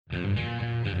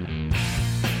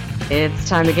It's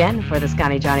time again for the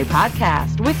Scotty Johnny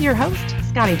podcast with your host,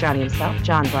 Scotty Johnny himself,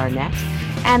 John Barnett,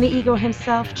 and the ego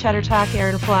himself, Cheddar Talk,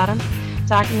 Aaron Flottam,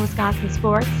 talking Wisconsin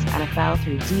sports, NFL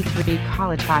through D3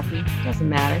 college hockey, doesn't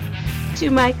matter. 2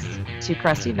 mics, 2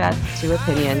 crusty vets, 2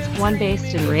 opinions, one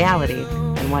based in reality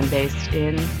and one based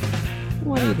in,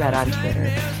 what do you bet on Twitter?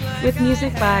 With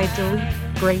music by Delete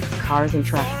Great Cars and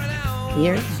Trucks.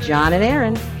 Here's John and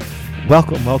Aaron.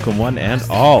 Welcome one and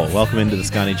all. Welcome into the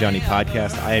Scotty Johnny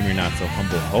podcast. I am your not so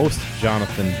humble host,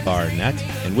 Jonathan Barnett,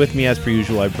 and with me as per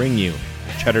usual, I bring you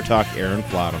Cheddar Talk, Aaron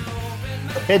Flottam.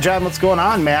 Hey John, what's going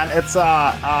on, man? It's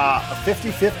a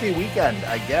 50-50 weekend,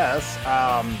 I guess.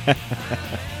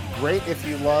 Great if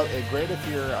you're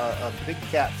a Big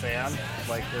Cat fan,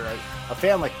 like you're a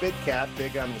fan like Big Cat,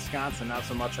 big on Wisconsin, not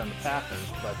so much on the Packers.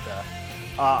 But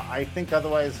I think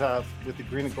otherwise, with the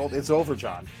green and gold, it's over,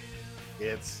 John.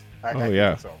 I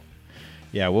think so.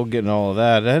 Yeah, we'll get into all of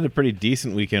that. I had a pretty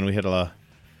decent weekend. We had a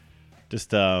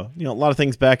lot of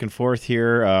things back and forth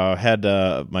here. Had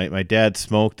my dad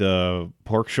smoked a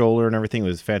pork shoulder and everything. It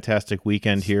was a fantastic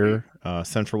weekend here,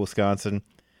 central Wisconsin.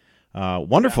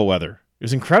 Wonderful weather. It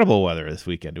was incredible weather this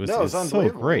weekend. It was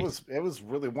unbelievable. So great. It was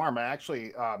really warm. I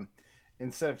actually,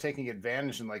 instead of taking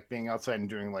advantage and like being outside and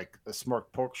doing like a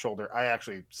smoked pork shoulder, I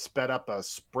actually sped up a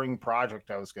spring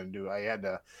project I was going to do. I had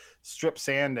to strip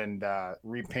sand and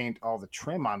repaint all the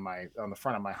trim on the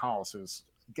front of my house. It was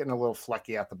getting a little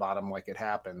flecky at the bottom, like it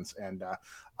happens, and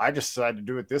I just decided to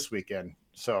do it this weekend.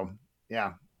 So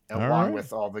yeah, along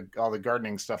with all the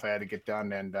gardening stuff I had to get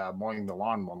done and mowing the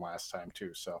lawn one last time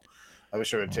too. So I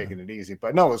wish I would have taken it easy,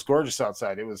 but no, it was gorgeous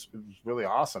outside. It was really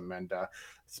awesome. And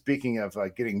speaking of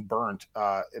getting burnt,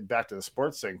 back to the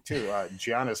sports thing too.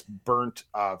 Giannis burnt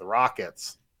the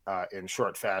Rockets in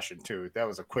short fashion too. That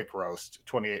was a quick roast,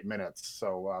 28 minutes.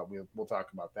 So we'll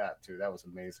talk about that too. That was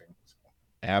amazing.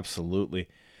 Absolutely.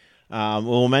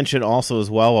 We'll mention also as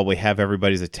well, while we have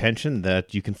everybody's attention,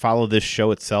 that you can follow this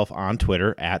show itself on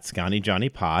Twitter at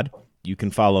ScottyJohnnyPod. You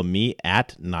can follow me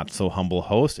at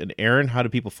NotSoHumbleHost. And Aaron, how do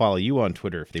people follow you on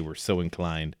Twitter if they were so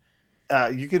inclined?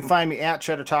 You can find me at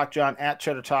Cheddar Talk, John, at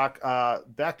Cheddar Talk.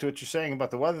 Back to what you're saying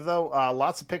about the weather, though.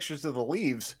 Lots of pictures of the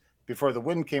leaves before the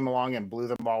wind came along and blew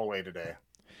them all away today.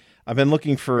 I've been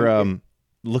looking for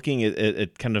looking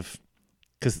at kind of,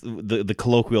 because the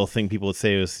colloquial thing people would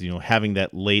say is, having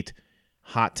that late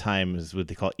hot time is what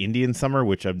they call Indian summer,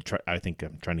 which I think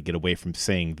I'm trying to get away from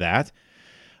saying that.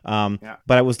 But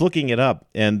I was looking it up,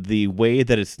 and the way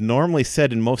that it's normally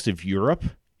said in most of Europe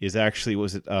is actually,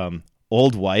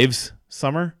 old wives'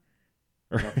 summer?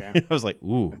 Okay. I was like,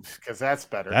 ooh. Because that's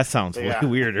better. That sounds way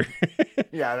weirder.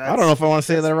 Yeah. I don't know if I want to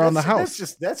say that around the house.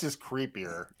 That's just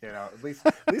creepier. At least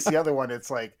the other one, it's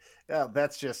like,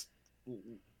 that's just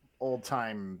old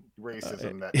time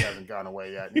racism that hasn't gone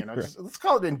away yet. Let's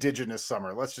call it indigenous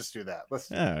summer. Let's just do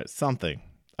that. Something.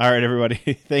 All right, everybody.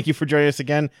 Thank you for joining us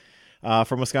again.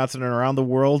 From Wisconsin and around the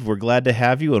world. We're glad to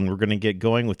have you, and we're going to get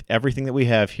going with everything that we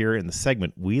have here in the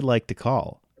segment we like to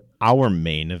call our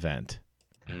main event.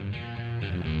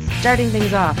 Starting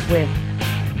things off with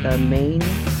the main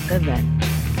event.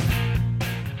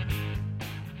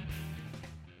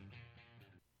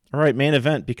 All right, main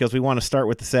event, because we want to start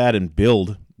with the sad and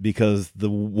build, because the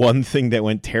one thing that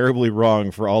went terribly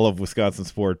wrong for all of Wisconsin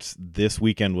sports this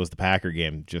weekend was the Packer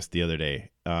game just the other day.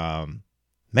 I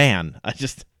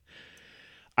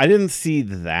didn't see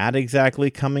that exactly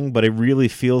coming, but it really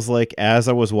feels like as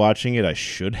I was watching it, I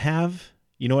should have.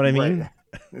 You know what I mean? Right.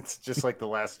 It's just like the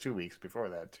last 2 weeks before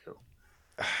that, too.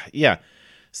 Yeah.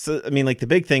 So, I mean, like the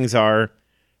big things are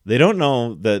they don't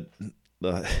know that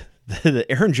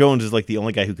Aaron Jones is like the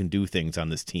only guy who can do things on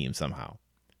this team somehow.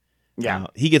 Yeah.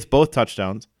 He gets both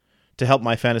touchdowns to help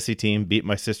my fantasy team beat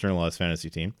my sister-in-law's fantasy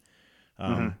team.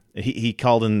 He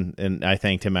called in, and I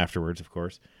thanked him afterwards, of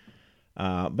course.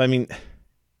 But I mean,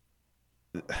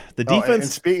 the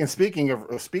defense. And speaking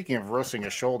of roasting a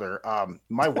shoulder,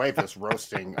 my wife is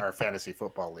roasting our fantasy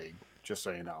football league. Just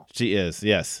so you know, she is.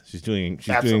 Yes, she's doing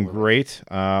great.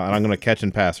 And I'm going to catch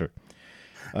and pass her.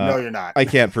 No, you're not. I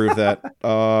can't prove that.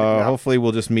 No. Hopefully,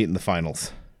 we'll just meet in the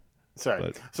finals.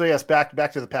 Sorry. So yes,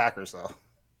 back to the Packers though.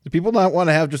 Do people not want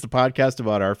to have just a podcast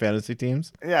about our fantasy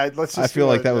teams? Yeah, let's. I feel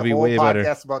like that would be way better.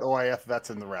 Podcast about OIF vets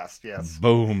and the rest. Yes.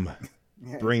 Boom.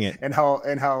 Bring it. And how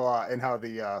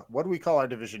the what do we call our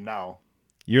division now?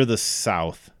 You're the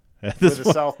South. We're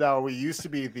the South now. We used to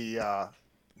be the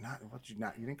you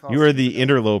didn't call. You were the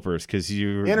interlopers because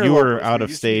you were out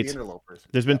of state.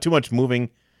 There's been too much moving,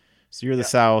 so you're the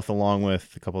South along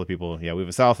with a couple of people. Yeah, we have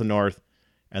a South and North,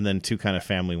 and then two kind of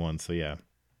family ones. So yeah.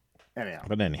 Anyhow.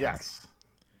 But anyhow. Yes.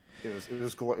 it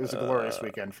was a glorious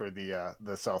weekend for the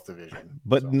South Division,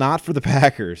 but not for the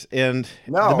Packers. And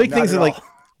no, the big things are like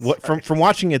what from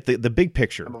watching it. The big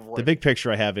picture,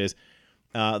 I have is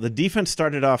the defense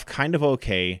started off kind of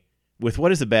okay with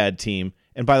what is a bad team.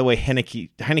 And by the way,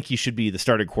 Heineke should be the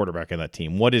starting quarterback on that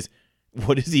team. What is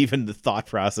even the thought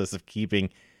process of keeping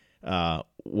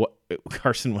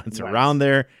Carson Wentz around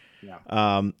there?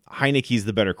 Yeah. Heineke's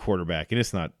the better quarterback, and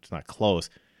it's not close.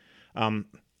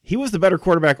 He was the better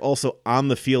quarterback also on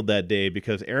the field that day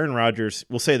because Aaron Rodgers,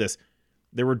 we'll say this,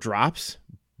 there were drops,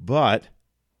 but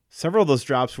several of those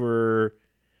drops were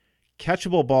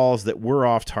catchable balls that were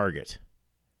off target.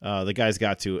 The guys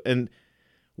got to. And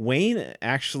Wayne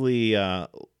actually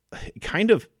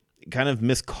kind of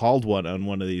miscalled one on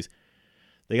one of these.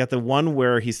 They got the one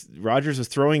where Rodgers was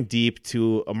throwing deep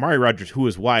to Amari Rodgers, who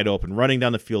was wide open, running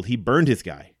down the field. He burned his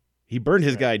guy.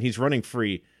 Guy, and he's running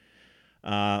free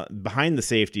behind the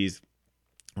safeties.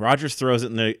 Rodgers throws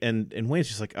it, and Wayne's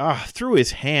just like, through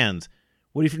his hands.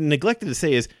 What he neglected to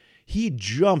say is he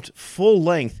jumped full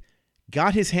length,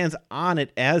 got his hands on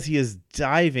it as he is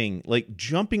diving, like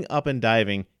jumping up and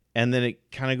diving, and then it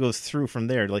kind of goes through from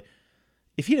there. Like,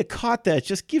 if he'd have caught that,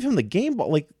 just give him the game ball.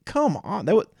 Like, come on.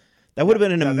 That would have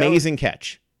been an amazing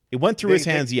catch. It went through his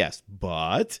hands, yes,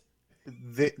 but...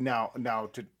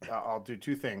 I'll do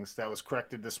two things. That was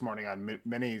corrected this morning on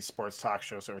many sports talk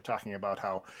shows that were talking about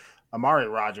how Amari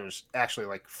Rodgers actually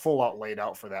like full out laid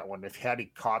out for that one. If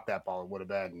he caught that ball, it would have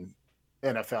been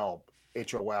NFL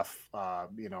HOF,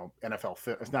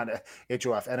 NFL. It's not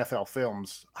HOF, NFL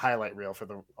Films highlight reel for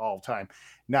the all time.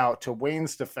 Now, to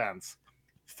Wayne's defense,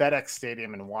 FedEx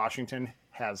Stadium in Washington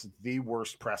has the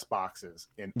worst press boxes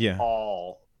in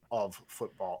all of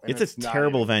football. And it's a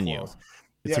terrible venue. Close.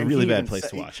 It's a really bad place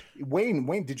to watch. Wayne,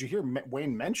 did you hear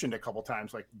Wayne mentioned a couple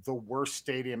times like the worst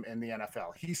stadium in the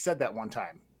NFL? He said that one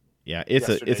time. Yeah,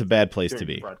 it's a bad place to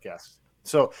be. Broadcast.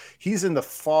 So he's in the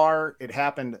far. It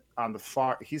happened on the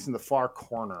far. He's in the far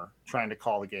corner trying to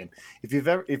call the game.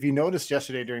 If you noticed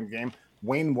yesterday during the game,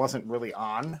 Wayne wasn't really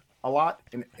on a lot,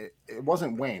 and it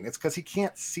wasn't Wayne. It's because he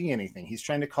can't see anything. He's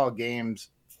trying to call games.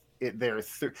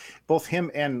 Both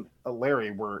him and Larry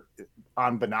were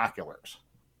on binoculars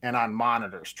and on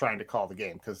monitors trying to call the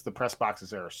game because the press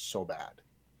boxes there are so bad.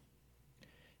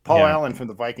 Paul Allen from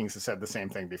the Vikings has said the same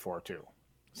thing before too.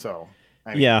 So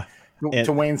to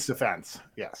Wayne's defense,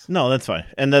 yes. No, that's fine.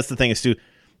 And that's the thing is too,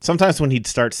 sometimes when he'd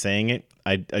start saying it,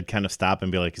 I'd kind of stop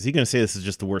and be like, is he going to say this is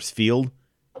just the worst field?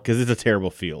 Because it's a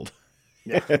terrible field.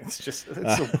 Yeah, it's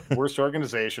the worst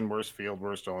organization, worst field,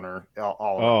 worst owner.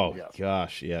 All yes.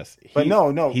 Gosh, yes. But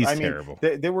no, he's terrible.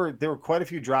 There were quite a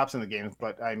few drops in the game,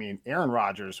 but I mean, Aaron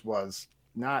Rodgers was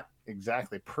not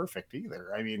exactly perfect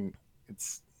either. I mean,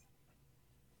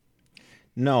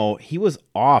 he was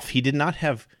off. He did not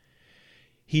have.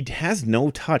 He has no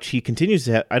touch. He continues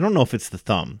to have. I don't know if it's the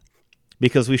thumb,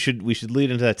 because we should lead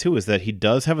into that too. Is that he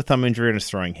does have a thumb injury in his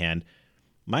throwing hand?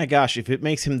 My gosh, if it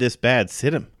makes him this bad,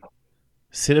 sit him.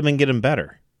 Sit him and get him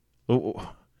better.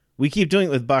 We keep doing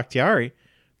it with Bakhtiari.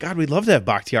 God, we'd love to have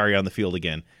Bakhtiari on the field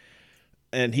again.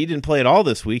 And he didn't play at all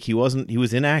this week. He was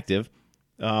inactive.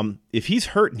 If he's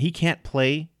hurt and he can't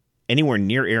play anywhere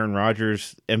near Aaron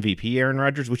Rodgers, MVP Aaron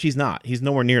Rodgers, which he's not. He's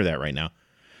nowhere near that right now.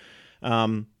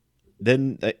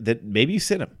 Then maybe you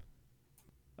sit him.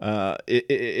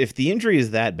 If the injury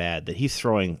is that bad that he's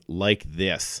throwing like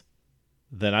this,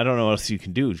 then I don't know what else you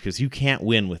can do because you can't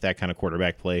win with that kind of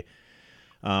quarterback play.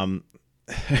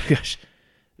 Gosh,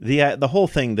 the whole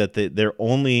thing that they're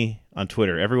only on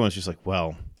Twitter. Everyone's just like,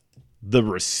 well, the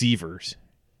receivers.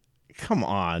 Come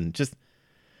on, just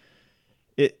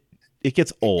it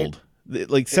gets old.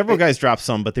 Like several guys dropped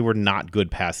some, but they were not good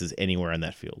passes anywhere on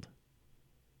that field.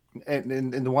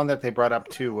 And the one that they brought up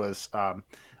too was on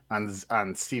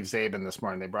Steve Zabin this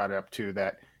morning. They brought it up too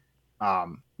that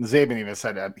Zabin even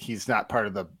said he's not part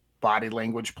of the body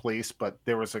language police, but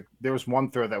there was one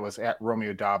throw that was at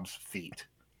Romeo Doubs' feet,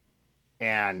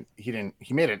 and he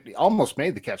almost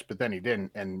made the catch, but then he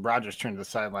didn't. And Rodgers turned to the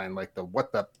sideline like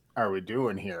what the are we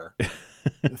doing here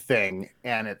thing,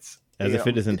 and it's as if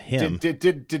it isn't him.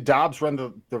 Did Doubs run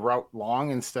the route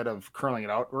long instead of curling it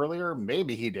out earlier?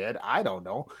 Maybe he did. I don't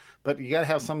know, but you got to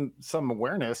have some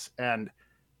awareness. And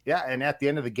and at the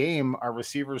end of the game, our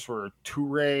receivers were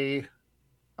Toure.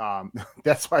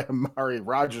 That's why Amari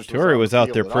Rodgers was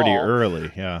out there pretty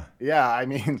early. Yeah. Yeah. I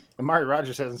mean, Amari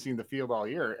Rodgers hasn't seen the field all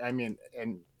year. I mean,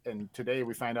 and today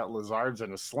we find out Lazard's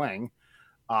in a sling.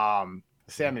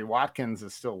 Sammy Watkins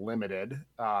is still limited.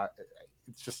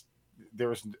 It's just,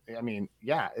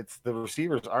 it's the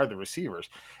receivers are the receivers.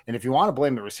 And if you want to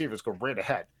blame the receivers, go right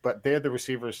ahead, but they're the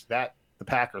receivers that the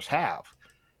Packers have.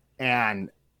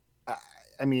 And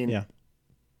I mean, Yeah.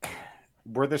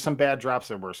 were there some bad drops?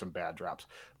 There were some bad drops.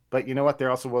 But you know what? There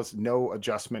also was no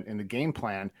adjustment in the game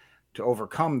plan to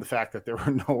overcome the fact that there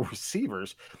were no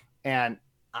receivers. And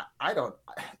I don't.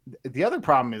 The other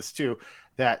problem is, too,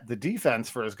 that the defense,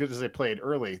 for as good as they played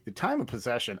early, the time of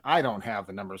possession, I don't have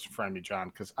the numbers in front of me, John,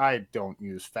 because I don't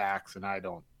use facts and I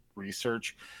don't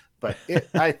research. But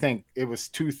I think it was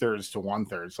 2/3 to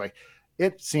 1/3. Like,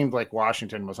 it seemed like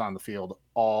Washington was on the field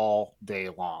all day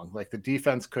long. Like, the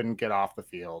defense couldn't get off the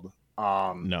field.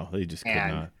 No, they just could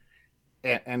not.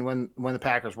 And when the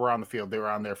Packers were on the field, they were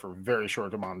on there for a very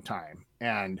short amount of time.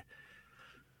 And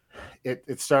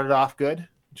it started off good,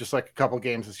 just like a couple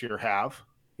games this year have.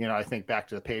 You know, I think back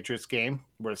to the Patriots game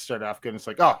where it started off good. And it's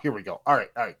like, oh, here we go. All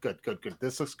right, good.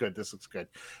 This looks good.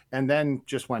 And then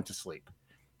just went to sleep.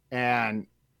 And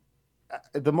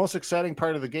the most exciting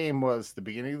part of the game was the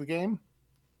beginning of the game.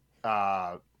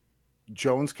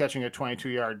 Jones catching a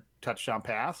 22-yard touchdown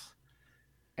pass.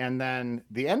 And then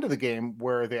the end of the game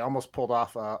where they almost pulled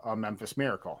off a Memphis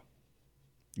Miracle.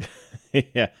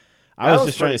 Yeah. I was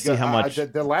just trying to see how much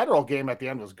the lateral game at the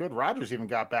end was good. Rodgers even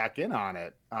got back in on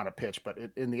it on a pitch, but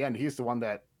in the end, he's the one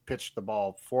that pitched the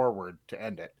ball forward to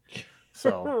end it.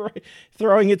 So right.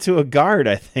 Throwing it to a guard,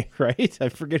 I think, right? I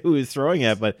forget who he was throwing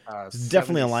at, but it's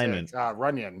definitely a lineman.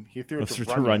 Runyon. He threw it to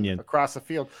Runyon Runyon across the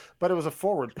field, but it was a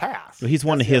forward pass. Well, he's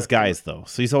one of his guys, though,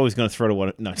 so he's always going to throw to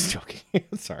one. No, just joking.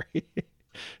 Sorry.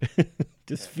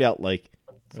 Just felt like,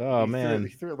 he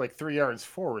threw it like 3 yards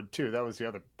forward too. That was the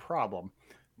other problem.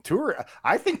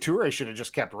 I think Toure should have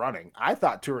just kept running. I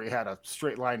thought Toure had a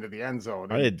straight line to the end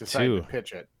zone and decided to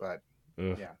pitch it, but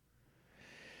yeah.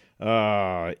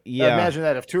 Imagine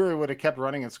that if Toure would have kept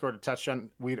running and scored a touchdown,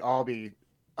 we'd all be,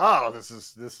 this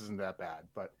isn't that bad.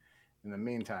 But in the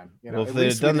meantime, you know, well, if they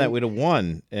had done that, we'd have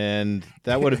won, and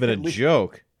that would have been a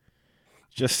joke.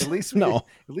 Just at least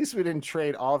we didn't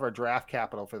trade all of our draft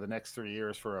capital for the next 3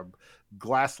 years for a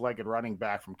glass-legged running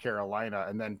back from Carolina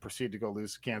and then proceed to go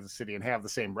lose to Kansas City and have the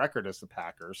same record as the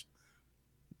Packers.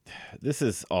 This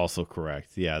is also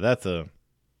correct. Yeah, that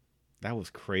was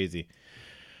crazy.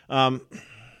 I'm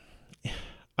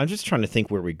just trying to think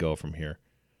where we go from here.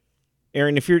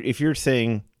 Aaron, if you're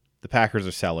saying the Packers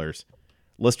are sellers,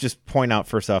 let's just point out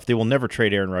first off, they will never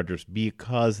trade Aaron Rodgers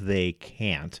because they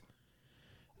can't.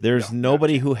 There's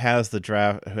nobody who has the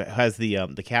draft, who has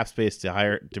the cap space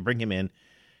to bring him in,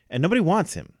 and nobody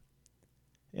wants him.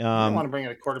 You don't want to bring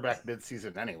in a quarterback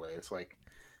midseason anyway. It's like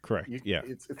correct.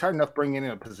 It's hard enough bringing in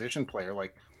a position player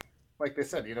like they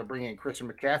said. You know, bringing in Christian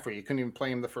McCaffrey, you couldn't even play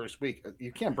him the first week.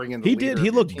 You can't bring in. He did. He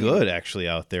looked good actually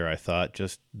out there. I thought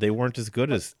just they weren't as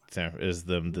good as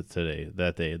them today.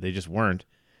 They just weren't.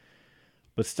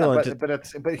 But still,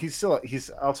 but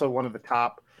he's also one of the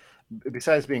top.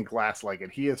 Besides being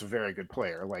glass-legged, he is a very good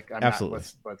player. Like, absolutely.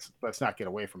 Let's not get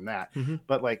away from that. Mm-hmm.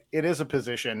 But like, it is a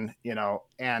position, you know,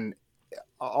 and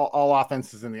all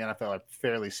offenses in the NFL are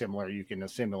fairly similar. You can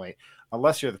assimilate,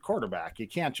 unless you're the quarterback. You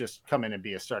can't just come in and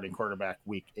be a starting quarterback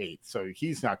week 8. So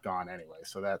he's not gone anyway.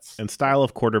 So that's and style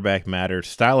of quarterback matters.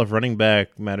 Style of running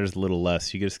back matters a little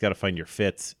less. You just got to find your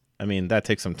fits. I mean, that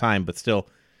takes some time, but still,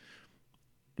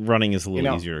 running is a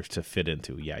little easier to fit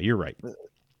into. Yeah, you're right.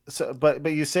 So, but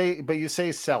you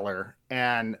say seller,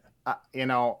 and you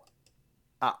know,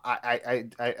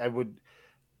 I would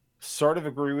sort of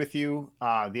agree with you.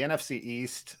 The NFC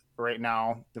East right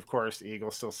now, of course, the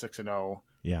Eagles still 6-0.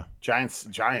 Yeah, Giants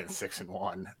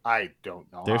 6-1. I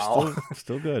don't know. They're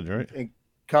still good, right? And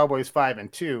Cowboys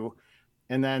 5-2,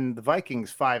 and then the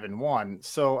Vikings 5-1.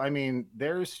 So I mean,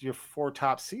 there's your 4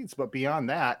 top seeds, but beyond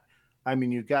that. I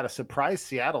mean, you've got a surprise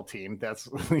Seattle team that's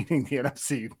leading the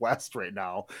NFC West right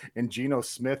now, and Geno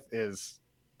Smith is,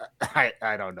 I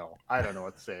don't know. I don't know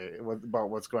what to say about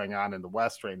what's going on in the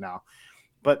West right now,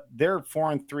 but they're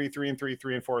 4-3, 3-3,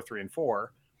 3-4, 3-4.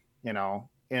 You know,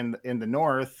 in the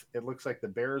North, it looks like the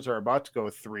Bears are about to go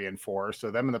 3-4, so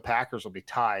them and the Packers will be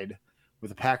tied, with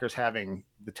the Packers having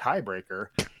the tiebreaker,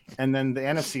 and then the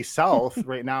NFC South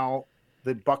right now.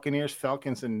 The Buccaneers,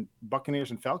 Falcons are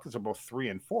both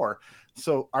 3-4.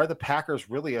 So are the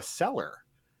Packers really a seller?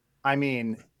 I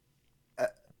mean,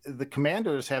 the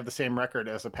Commanders have the same record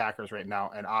as the Packers right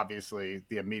now, and obviously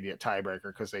the immediate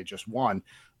tiebreaker because they just won.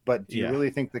 But do you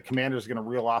really think the Commanders are going to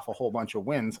reel off a whole bunch of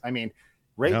wins? I mean,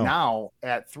 now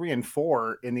at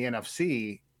 3-4 in the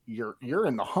NFC, you're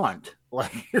in the hunt.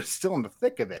 Like, you're still in the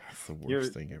thick of it. That's the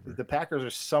worst thing ever. The Packers are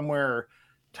somewhere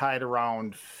tied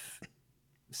around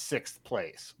 6th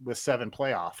place with 7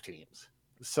 playoff teams.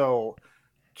 So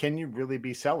can you really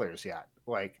be sellers yet?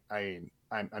 Like, I'm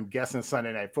guessing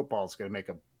Sunday Night Football is going to make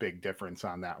a big difference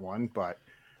on that one. But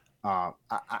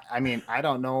I mean, I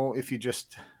don't know if you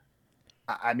just,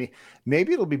 I mean,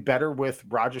 maybe it'll be better with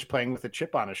Rodgers playing with a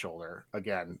chip on his shoulder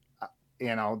again.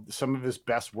 Some of his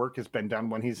best work has been done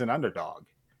when he's an underdog.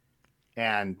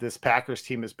 And this Packers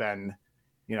team has been,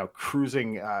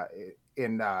 cruising on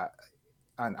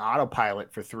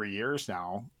autopilot for 3 years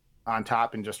now, on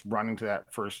top and just running to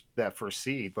that first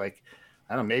seed. Like,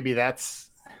 I don't know, maybe I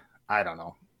don't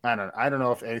know. I don't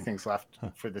know if anything's left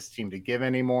for this team to give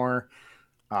anymore.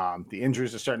 The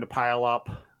injuries are starting to pile up.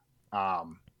 I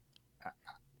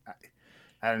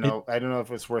don't know. I don't know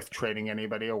if it's worth trading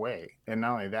anybody away. And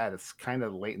not only that, it's kind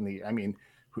of late in the. I mean,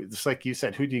 just like you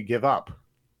said, who do you give up?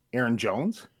 Aaron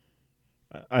Jones?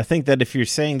 I think that if you're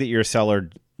saying that you're a seller,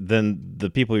 then the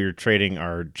people you're trading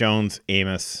are Jones,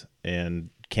 Amos, and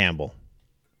Campbell.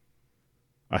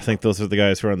 I think those are the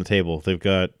guys who are on the table. They've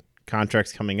got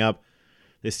contracts coming up.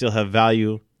 They still have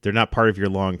value. They're not part of your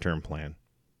long-term plan.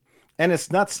 And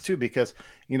it's nuts too, because,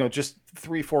 just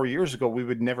 3-4 years ago, we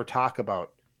would never talk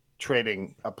about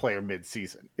trading a player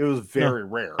mid-season. It was very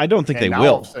rare. I don't think they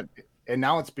will. And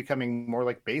now it's becoming more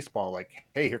like baseball. Like,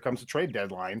 hey, here comes the trade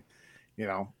deadline.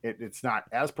 It's not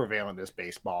as prevalent as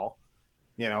baseball,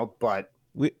 but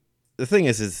the thing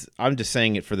is I'm just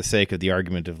saying it for the sake of the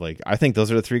argument of, like, I think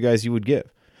those are the three guys you would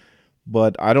give.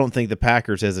 But I don't think the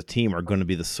Packers as a team are going to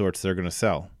be the sorts they're going to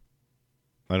sell.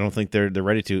 I don't think they're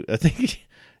ready to. I think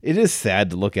it is sad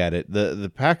to look at it.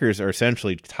 The Packers are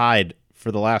essentially tied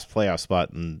for the last playoff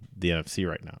spot in the NFC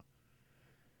right now.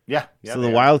 Yeah. So the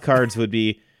wild cards would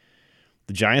be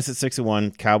the Giants at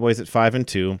 6-1, Cowboys at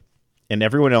 5-2, and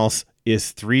everyone else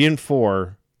is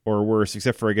 3-4 or worse,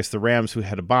 except for, I guess, the Rams, who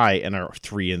had a bye and are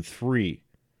 3-3.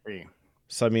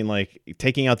 So I mean, like,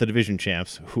 taking out the division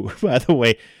champs, who, by the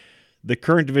way, the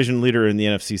current division leader in the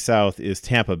NFC South is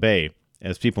Tampa Bay,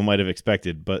 as people might have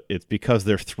expected, but it's because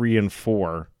they're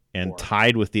 3-4 and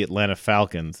tied with the Atlanta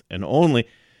Falcons, and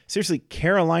seriously,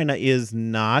 Carolina is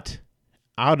not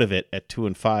out of it at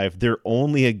 2-5. They're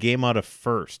only a game out of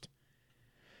first.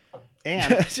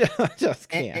 And just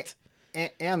can't.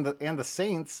 And the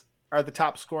Saints are the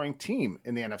top scoring team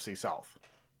in the NFC South.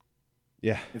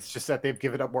 Yeah. It's just that they've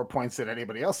given up more points than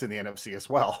anybody else in the NFC as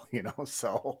well,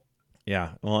 so.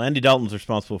 Yeah. Well, Andy Dalton's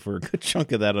responsible for a good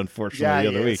chunk of that, unfortunately,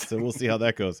 the other week. So we'll see how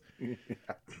that goes. Yeah.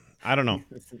 I don't know.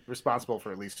 He's responsible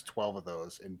for at least 12 of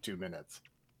those in 2 minutes.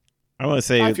 I want to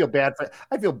say I feel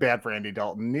bad for Andy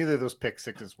Dalton. Neither of those pick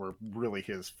sixes were really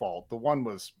his fault. The one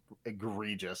was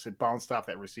egregious. It bounced off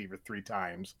that receiver 3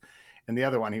 times. And the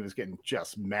other one, he was getting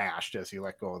just mashed as he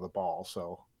let go of the ball.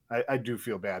 So I do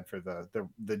feel bad for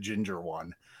the ginger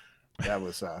one. That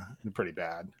was pretty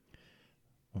bad.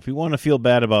 If we want to feel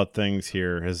bad about things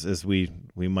here, as we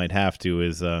might have to,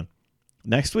 is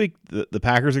next week the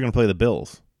Packers are going to play the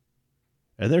Bills,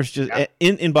 and there's just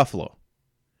in Buffalo,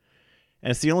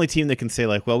 and it's the only team that can say,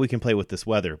 like, well, we can play with this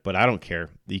weather, but I don't care.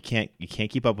 You can't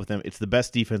keep up with them. It's the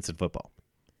best defense in football.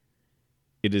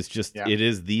 It is it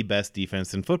is the best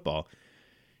defense in football,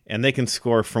 and they can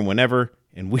score from whenever,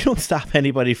 and we don't stop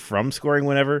anybody from scoring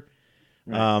whenever.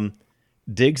 Right.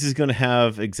 Diggs is going to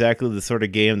have exactly the sort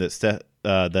of game that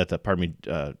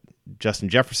Justin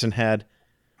Jefferson had.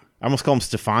 I almost call him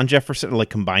Stephon Jefferson, like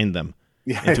combined them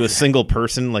into a single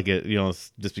person, like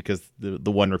just because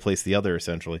the one replaced the other,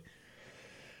 essentially.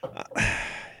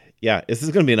 This is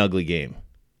going to be an ugly game.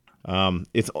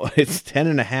 It's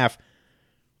 10.5.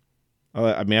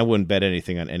 I mean, I wouldn't bet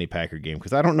anything on any Packer game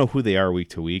because I don't know who they are week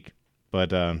to week.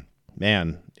 But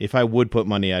man, if I would put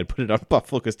money, I'd put it on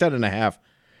Buffalo because 10.5.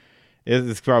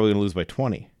 It's probably going to lose by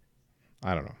 20.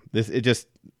 I don't know.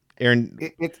 Aaron.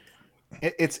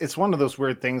 It's one of those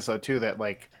weird things though too that,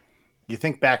 like, you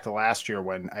think back to last year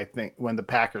when the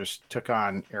Packers took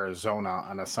on Arizona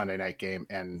on a Sunday night game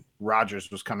and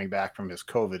Rodgers was coming back from his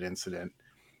COVID incident.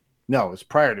 No, it was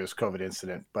prior to his COVID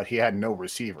incident, but he had no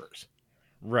receivers.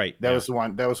 Right. That was the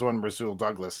one. That was the one Rasul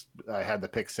Douglas had the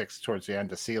pick six towards the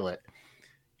end to seal it.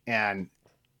 And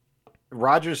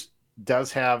Rodgers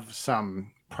does have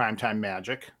some primetime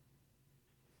magic,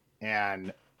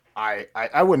 and I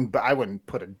wouldn't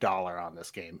put $1 on this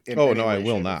game. I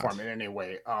will not in any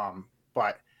way.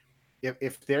 But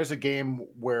if there's a game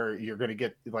where you're going to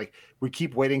get, like, we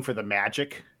keep waiting for the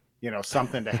magic,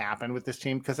 something to happen with this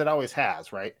team, because it always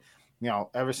has, right?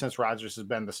 Ever since Rodgers has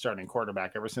been the starting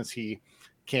quarterback, ever since he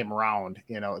came around,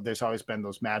 there's always been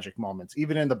those magic moments,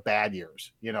 even in the bad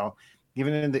years,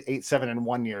 even in the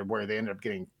 8-7-1 year where they ended up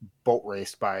getting boat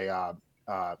raced by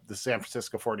the San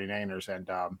Francisco 49ers, and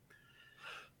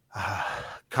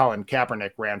Colin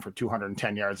Kaepernick ran for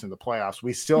 210 yards in the playoffs.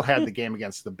 We still had the game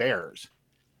against the Bears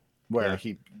where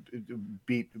he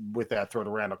beat with that throw to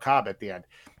Randall Cobb at the end.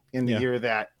 in the year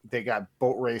that they got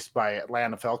boat raced by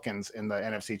Atlanta Falcons in the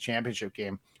NFC Championship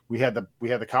game. We had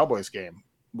the Cowboys game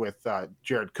with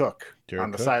Jared Cook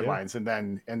on the sidelines, and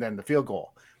then the field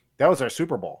goal. That was our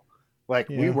Super Bowl. Like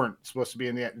we weren't supposed to be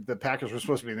in the Packers were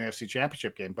supposed to be in the NFC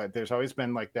Championship game, but there's always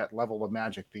been like that level of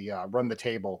magic, the run the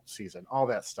table season, all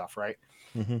that stuff, right?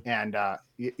 Mm-hmm. And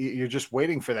you're just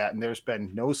waiting for that, and there's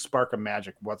been no spark of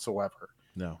magic whatsoever.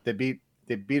 No, they beat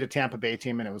a Tampa Bay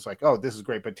team, and it was like, oh, this is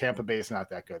great, but Tampa Bay is not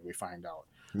that good. We find out.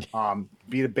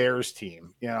 Beat a Bears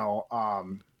team,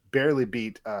 barely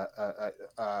beat a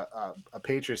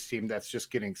Patriots team that's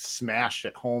just getting smashed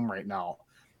at home right now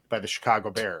by the Chicago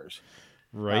Bears.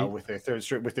 Right, with their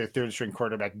third string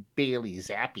quarterback Bailey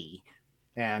Zappi,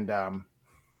 and I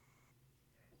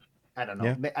don't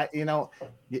know.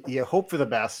 Yeah. You hope for the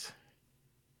best.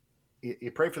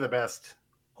 You pray for the best.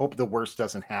 Hope the worst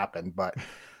doesn't happen. But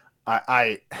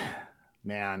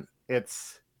man,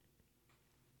 it's.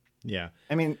 Yeah,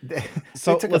 I mean, they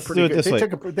took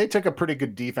a pretty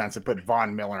good defense and put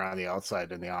Von Miller on the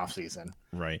outside in the offseason.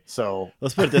 Right. So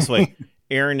let's put it this way.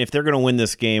 Aaron, if they're going to win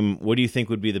this game, what do you think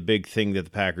would be the big thing that the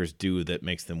Packers do that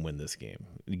makes them win this game?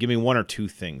 Give me one or two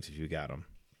things if you got them.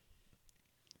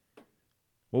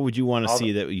 What would you want to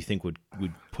see that you think would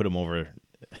put them over?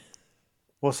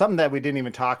 Well, something that we didn't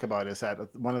even talk about is that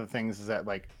one of the things is that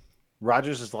like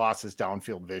Rodgers has lost his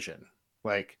downfield vision.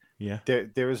 Like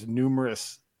there's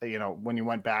numerous, when you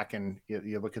went back and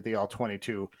you look at the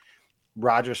all-22,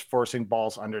 Rodgers forcing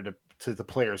balls under to the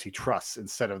players he trusts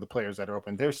instead of the players that are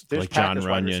open. There's like Packers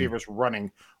wide receivers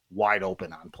running wide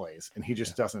open on plays, and he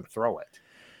just doesn't throw it.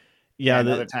 Yeah, and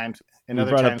other times when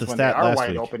they are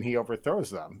wide open, he overthrows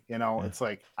them. It's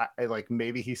like I like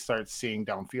maybe he starts seeing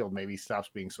downfield. Maybe he stops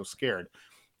being so scared.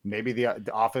 Maybe the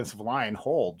offensive line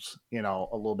holds, a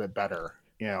little bit better.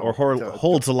 Or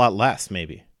holds a lot less,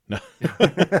 maybe. No.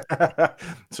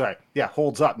 Sorry, yeah,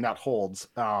 holds up, not holds.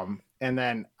 And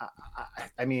then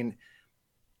I mean.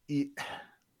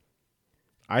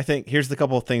 I think here's the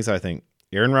couple of things I think.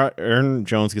 Aaron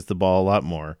Jones gets the ball a lot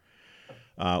more.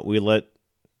 We let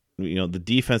the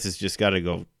defense has just got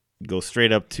to go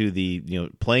straight up to the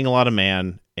playing a lot of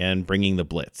man and bringing the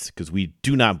blitz, because we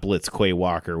do not blitz Quay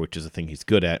Walker, which is a thing he's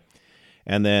good at.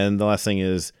 And then the last thing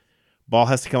is ball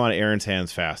has to come out of Aaron's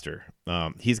hands faster.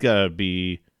 He's got to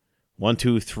be 1,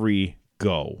 2, 3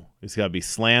 go. It's got to be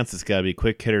slants. It's got to be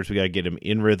quick hitters. We got to get him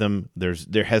in rhythm.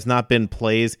 There has not been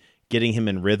plays getting him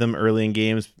in rhythm early in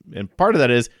games, and part of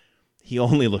that is he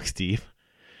only looks deep,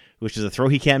 which is a throw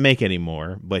he can't make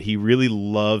anymore. But he really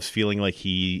loves feeling like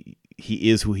he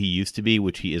is who he used to be,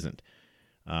 which he isn't.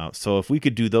 So if we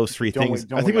could do those three things,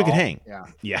 I think we could hang.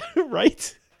 Yeah,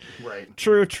 right. Right.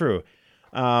 True.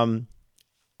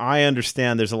 I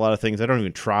understand there's a lot of things I don't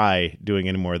even try doing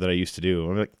anymore that I used to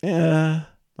do. I'm like, yeah.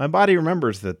 My body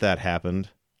remembers that happened,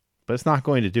 but it's not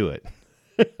going to do it.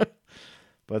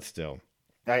 But still.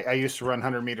 I used to run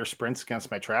 100-meter sprints against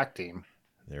my track team.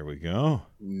 There we go.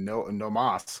 No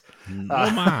moss. No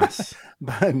moss.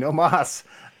 No moss.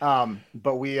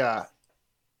 But we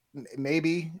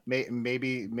maybe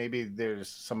there's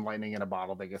some lightning in a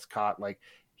bottle that gets caught. Like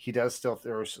he does still,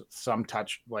 there's some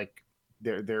touch. Like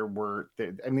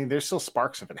there's still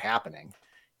sparks of it happening.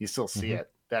 You still see it.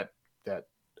 That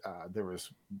there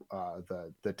was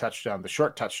the touchdown, the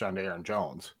short touchdown to Aaron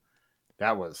Jones.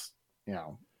 That was,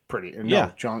 pretty.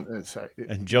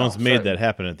 Jones made that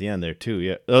happen at the end there too.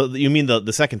 Yeah. You mean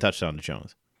the second touchdown to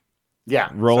Jones? Yeah.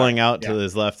 Rolling out to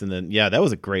his left, and then that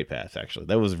was a great pass. Actually,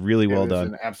 that was really well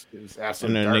done. It was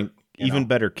absolutely an even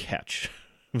better catch.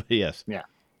 But yes. Yeah.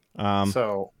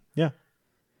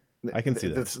 I can see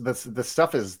that. The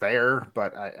stuff is there,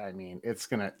 but I mean, it's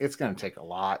gonna take a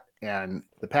lot. And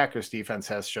the Packers defense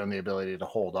has shown the ability to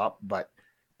hold up, but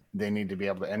they need to be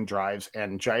able to end drives.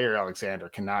 And Jair Alexander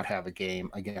cannot have a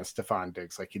game against Stephon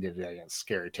Diggs like he did against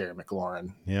Scary Terry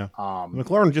McLaurin. Yeah.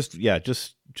 McLaurin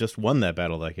just won that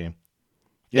battle that game.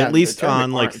 Yeah, at least Terry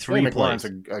on McLaurin, like 3 Terry plays.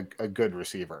 McLaurin's a good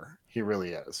receiver. He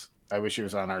really is. I wish he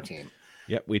was on our team.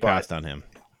 Yep, we passed on him.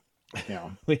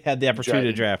 We had the opportunity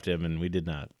to draft him, and we did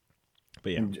not.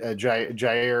 But yeah,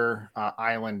 Jair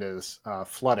Island is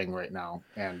flooding right now,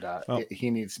 and he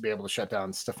needs to be able to shut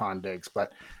down Stephon Diggs.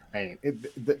 But I mean,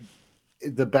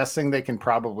 the best thing they can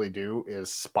probably do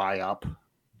is spy up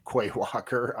Quay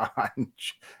Walker on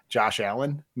Josh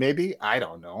Allen. Maybe, I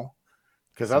don't know,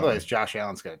 because otherwise Josh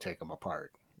Allen's going to take him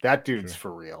apart. That dude's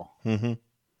for real. Mm-hmm.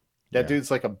 That dude's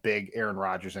like a big Aaron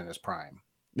Rodgers in his prime.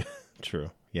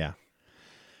 True. Yeah.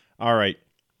 All right.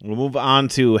 We'll move on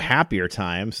to happier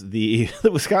times. The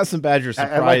Wisconsin Badgers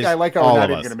surprised I like how all we're of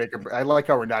not us. even going to make. I like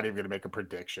how we're not even going to make a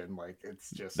prediction. Like it's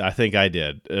just. I think I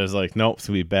did. It was like, nope, it's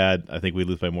gonna be bad. I think we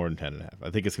lose by more than 10.5. I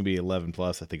think it's gonna be 11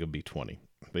 plus. I think it'll be 20.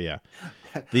 But yeah,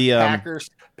 the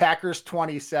Packers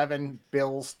 27,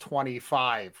 Bills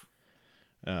 25.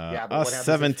 us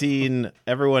 17.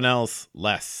 Everyone else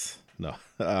less. No.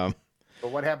 But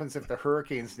what happens if the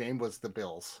Hurricanes' name was the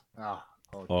Bills? Oh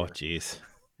jeez.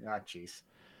 Jeez.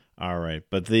 All right,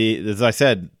 but as I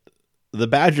said, the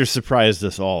Badgers surprised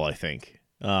us all. I think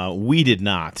we did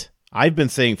not. I've been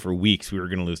saying for weeks we were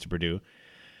going to lose to Purdue.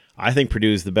 I think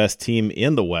Purdue is the best team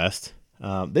in the West.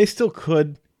 They still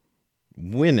could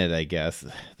win it, I guess.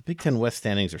 The Big Ten West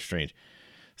standings are strange.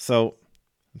 So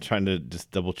I'm trying to just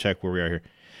double check where we are here.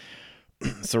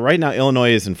 So right now,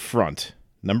 Illinois is in front.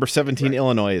 Number 17, right.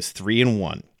 Illinois is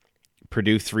 3-1.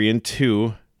 Purdue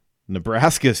 3-2.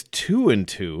 Nebraska's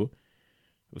 2-2.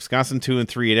 Wisconsin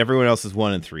 2-3, and everyone else is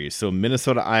 1-3. So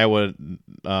Minnesota, Iowa,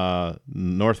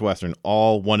 Northwestern,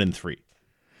 all 1-3.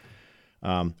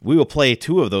 We will play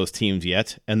 2 of those teams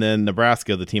yet, and then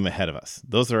Nebraska, the team ahead of us.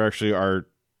 Those are actually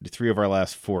 3 of our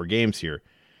last 4 games here.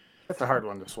 That's a hard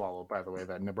one to swallow, by the way,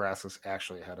 that Nebraska's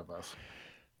actually ahead of us.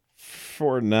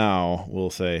 For now, we'll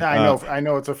say. I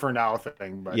know it's a for now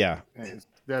thing, but yeah,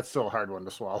 that's still a hard one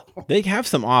to swallow. They have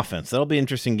some offense. That'll be an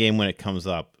interesting game when it comes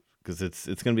up, because it's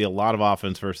going to be a lot of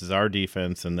offense versus our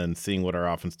defense, and then seeing what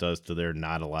our offense does to their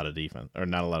not a lot of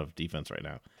defense right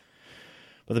now.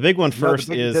 But the big one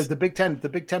first is the Big Ten. The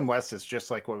Big Ten West is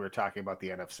just like what we were talking about the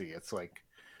NFC. It's like,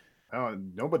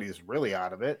 nobody's really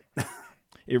out of it.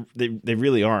 They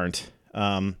really aren't.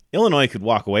 Illinois could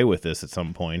walk away with this at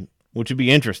some point, which would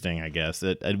be interesting, I guess.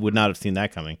 I would not have seen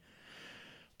that coming.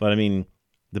 But, I mean,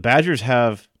 the Badgers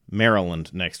have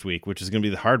Maryland next week, which is going to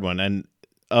be the hard one. And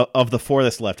of the 4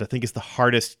 that's left, I think it's the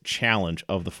hardest challenge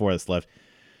of the 4 that's left.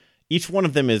 Each one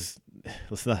of them is,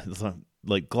 let's not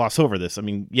like gloss over this. I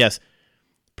mean, yes,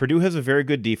 Purdue has a very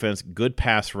good defense, good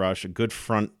pass rush, a good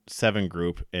front 7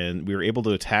 group, and we were able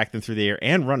to attack them through the air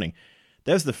and running.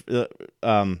 That was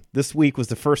this week was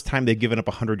the first time they'd given up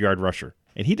a 100-yard rusher,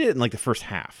 and he did it in like the first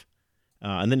half.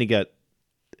 And then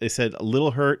they said a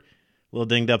little hurt, a little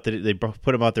dinged up. They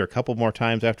put him out there a couple more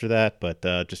times after that, but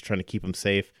just trying to keep him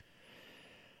safe.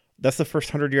 That's the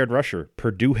first 100-yard rusher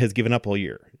Purdue has given up all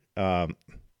year.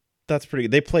 That's pretty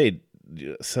good. They played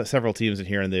several teams in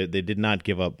here, and they did not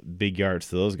give up big yards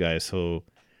to those guys. So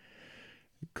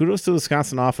kudos to the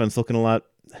Wisconsin offense, looking a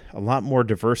lot more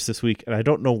diverse this week. And I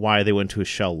don't know why they went to a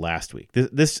shell last week.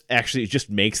 This actually just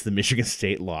makes the Michigan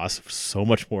State loss so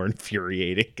much more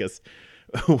infuriating, because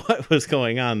what was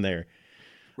going on there?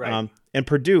 Right. And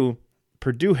Purdue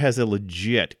has a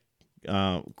legit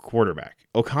quarterback.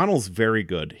 O'Connell's very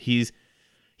good. He's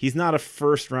not a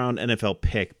first-round NFL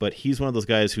pick, but he's one of those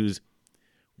guys who's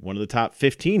one of the top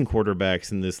 15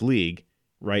 quarterbacks in this league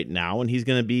right now, and he's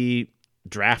going to be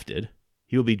drafted.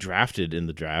 He will be drafted in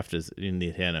the draft as in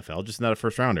the NFL, just not a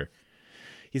first-rounder.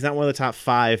 He's not one of the top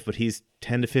 5, but he's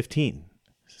 10 to 15.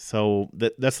 So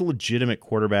that's a legitimate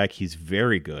quarterback. He's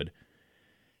very good.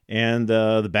 And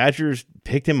the Badgers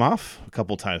picked him off a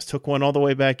couple times, took one all the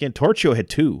way back in. Torchio had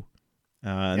 2.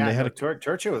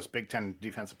 Torchio was Big Ten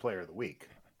Defensive Player of the Week.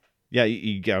 Yeah,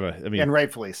 you gotta. I mean, and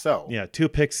rightfully so. Yeah, 2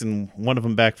 picks and one of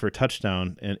them back for a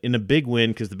touchdown, and in a big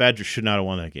win, because the Badgers should not have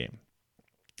won that game.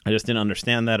 I just didn't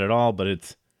understand that at all.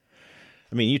 But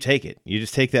you take it. You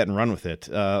just take that and run with it.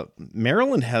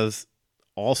 Maryland is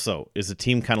a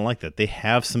team kind of like that. They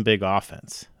have some big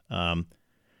offense. The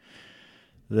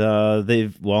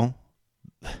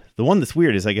one that's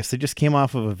weird is, I guess, they just came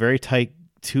off of a very tight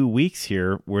 2 weeks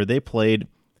here where they played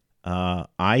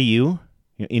IU,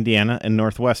 Indiana, and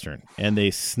Northwestern, and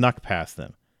they snuck past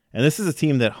them. And this is a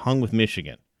team that hung with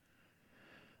Michigan.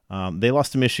 They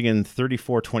lost to Michigan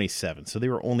 34-27, so they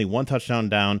were only 1 touchdown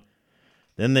down.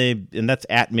 And that's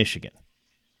at Michigan.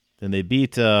 Then they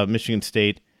beat Michigan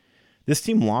State. This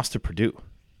team lost to Purdue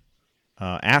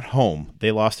at home.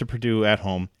 They lost to Purdue at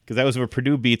home, because that was where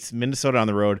Purdue beats Minnesota on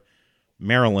the road,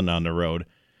 Maryland on the road.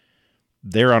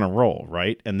 They're on a roll,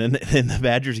 right? And then the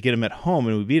Badgers get them at home,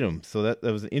 and we beat them. So that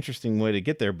was an interesting way to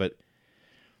get there. But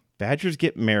Badgers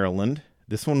get Maryland.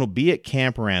 This one will be at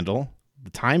Camp Randall. The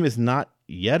time is not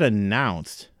yet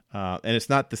announced, and it's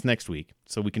not this next week.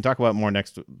 So we can talk about more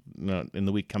in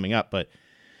the week coming up. But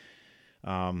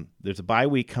there's a bye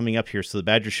week coming up here, so the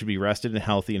Badgers should be rested and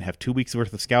healthy and have 2 weeks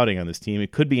worth of scouting on this team.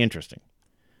 It could be interesting.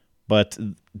 But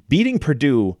beating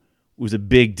Purdue was a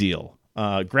big deal.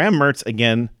 Graham Mertz,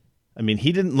 again,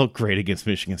 he didn't look great against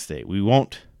Michigan State.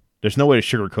 There's no way to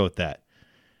sugarcoat that.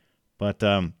 But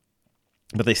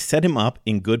but they set him up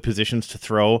in good positions to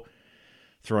throw,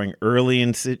 throwing early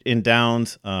in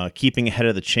downs, keeping ahead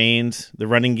of the chains. The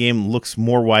running game looks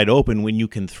more wide open when you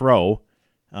can throw.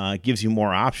 It gives you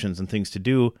more options and things to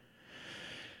do.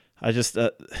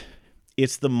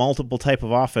 It's the multiple type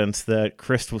of offense that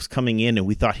Chris was coming in and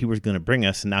we thought he was going to bring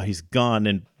us, and now he's gone,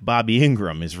 and Bobby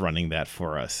Ingram is running that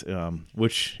for us,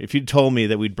 which if you'd told me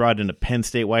that we'd brought in a Penn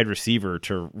State wide receiver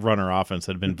to run our offense,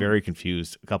 I'd have been very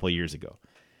confused a couple of years ago.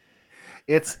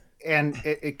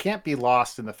 It can't be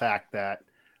lost in the fact that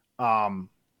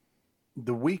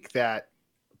the week that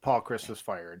Paul Chryst was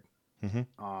fired,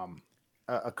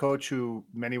 a coach who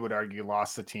many would argue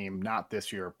lost the team, not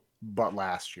this year, but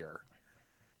last year.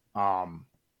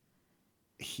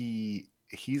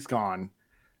 He's gone.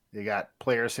 You got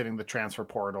players hitting the transfer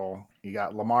portal. You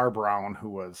got Lamar Brown, who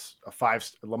was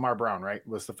Lamar Brown, right?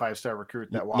 Was the 5-star recruit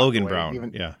that walked Logan away.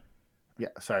 Brown. Yeah.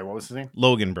 Sorry, what was his name?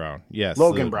 Logan Brown. Yes.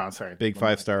 Logan Brown. Sorry. Big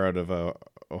 5-star out of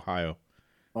Ohio.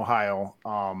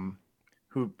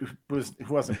 Who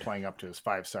wasn't playing up to his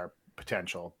 5-star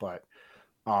potential, but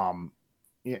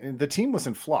the team was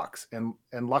in flux, and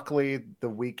luckily the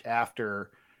week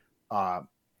after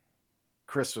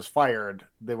Chris was fired,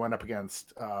 they went up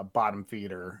against bottom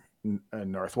feeder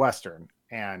Northwestern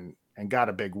and got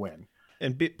a big win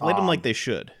and played them like they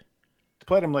should.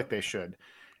 Played them like they should,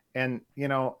 and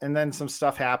and then some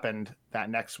stuff happened that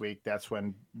next week. That's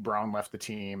when Brown left the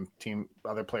team.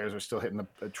 Other players are still hitting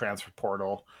the transfer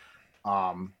portal.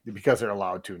 Because they're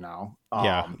allowed to now.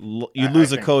 You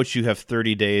lose a coach, you have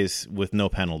 30 days with no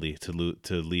penalty to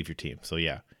leave your team. So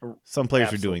some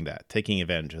players are doing that, taking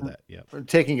advantage of that. Yeah,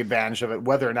 taking advantage of it,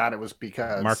 whether or not it was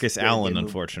because Marcus Allen,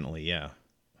 unfortunately,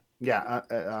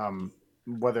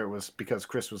 whether it was because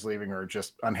Chris was leaving or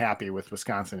just unhappy with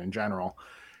Wisconsin in general.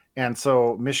 And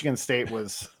so Michigan State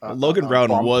was Logan Brown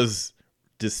was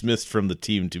dismissed from the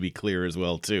team, to be clear, as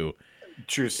well too.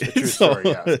 True story.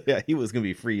 Yes. Yeah, he was going to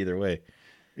be free either way.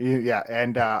 Yeah,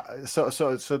 and so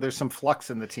there's some flux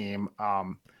in the team.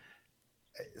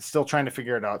 Still trying to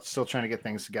figure it out. Still trying to get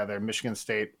things together. Michigan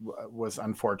State was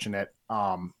unfortunate,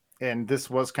 and this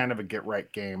was kind of a get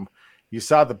right game. You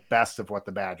saw the best of what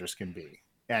the Badgers can be,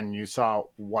 and you saw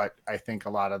what I think a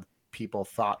lot of people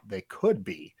thought they could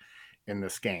be in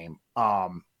this game.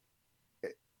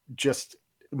 Just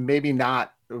maybe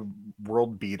not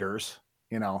world beaters,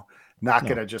 not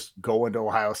going to just go into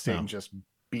Ohio State and just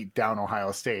beat down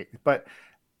Ohio State, but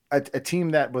a team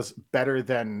that was better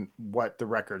than what the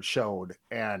record showed.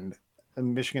 And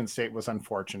Michigan State was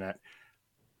unfortunate.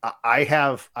 I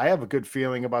have a good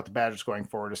feeling about the Badgers going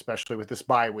forward, especially with this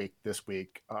bye week this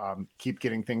week. Keep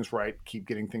getting things right, keep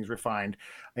getting things refined.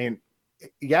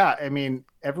 Everyone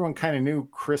kind of knew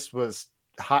Chris was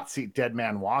hot seat, dead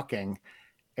man walking,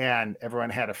 and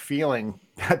everyone had a feeling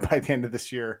that by the end of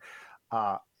this year,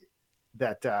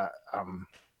 that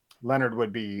Leonard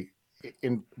would be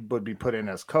put in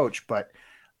as coach, but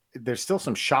there's still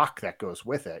some shock that goes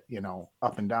with it,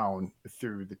 up and down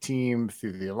through the team,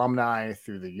 through the alumni,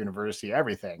 through the university,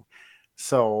 everything.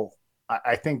 So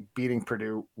I think beating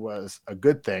Purdue was a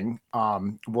good thing.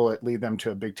 Will it lead them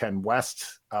to a Big Ten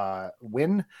West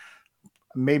win?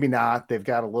 Maybe not. They've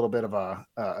got a little bit of a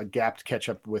gap to catch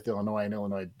up with Illinois, and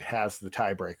Illinois has the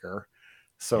tiebreaker.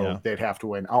 So they'd have to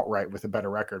win outright with a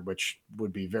better record, which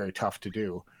would be very tough to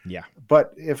do. Yeah.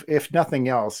 But if nothing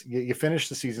else, you finish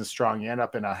the season strong, you end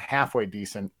up in a halfway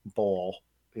decent bowl,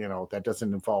 that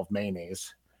doesn't involve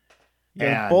mayonnaise.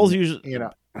 Yeah, and bowls usually,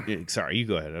 sorry, you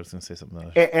go ahead. I was going to say something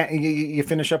else. And you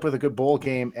finish up with a good bowl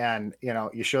game, and,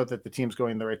 you show that the team's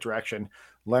going in the right direction.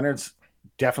 Leonard's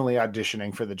definitely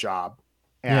auditioning for the job.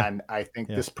 And I think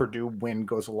this Purdue win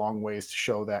goes a long ways to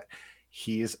show that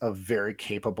he's a very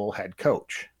capable head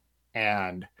coach.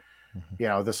 And,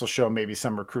 this will show maybe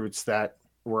some recruits that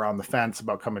were on the fence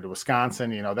about coming to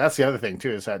Wisconsin. That's the other thing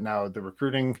too, is that now the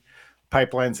recruiting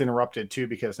pipeline's interrupted too,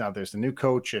 because now there's a new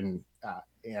coach, and,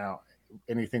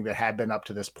 anything that had been up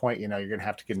to this point, you're going to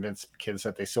have to convince kids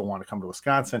that they still want to come to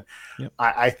Wisconsin. Yep.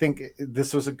 I think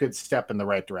this was a good step in the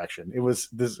right direction. It was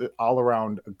this all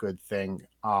around a good thing.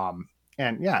 And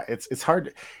it's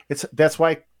hard. That's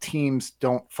why teams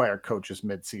don't fire coaches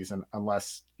midseason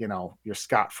unless, you're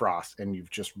Scott Frost and you've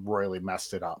just royally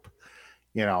messed it up,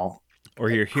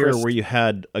 or you're here where you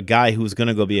had a guy who's going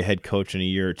to go be a head coach in a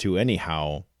year or two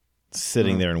anyhow,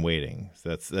 sitting there and waiting. So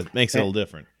that makes it a little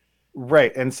different.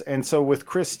 Right. And so with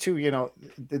Chris too,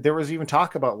 there was even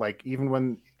talk about, like,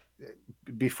 even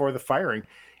before the firing,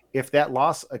 if that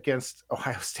loss against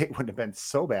Ohio State wouldn't have been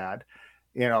so bad,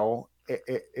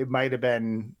 it might have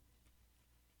been,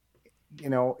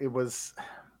 it was,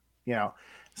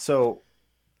 so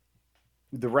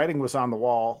the writing was on the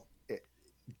wall.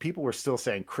 people were still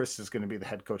saying Chris is going to be the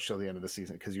head coach till the end of the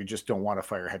season because you just don't want to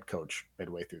fire head coach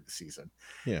midway through the season.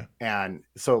 Yeah. And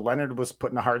so Leonard was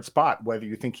put in a hard spot, whether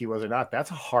you think he was or not.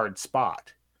 That's a hard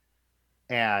spot.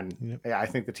 And I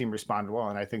think the team responded well,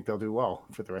 and I think they'll do well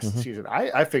for the rest of the season.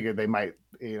 I figured they might,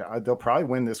 they'll probably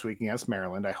win this week against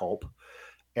Maryland, I hope.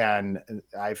 And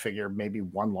I figure maybe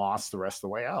one loss the rest of the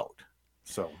way out.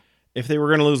 So if they were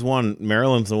going to lose one,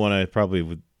 Maryland's the one I probably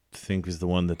would think is the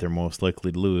one that they're most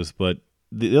likely to lose. But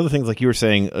the other things, like you were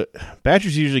saying,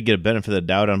 Badgers usually get a benefit of the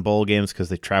doubt on bowl games because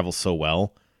they travel so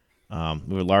well. We have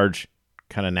a large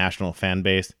kind of national fan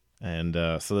base, and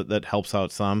so that helps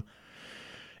out some.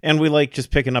 And we like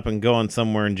just picking up and going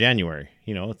somewhere in January.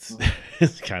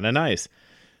 It's kind of nice.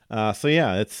 So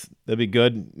yeah, that'd be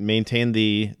good. Maintain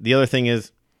the other thing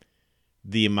is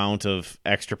the amount of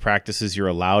extra practices you're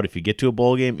allowed if you get to a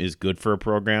bowl game is good for a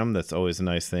program. That's always a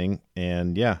nice thing.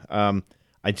 And yeah,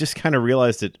 I just kind of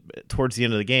realized it towards the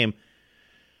end of the game.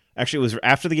 Actually, it was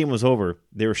after the game was over.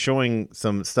 They were showing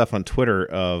some stuff on Twitter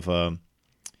of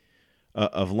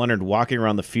Leonard walking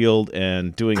around the field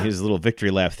and doing his little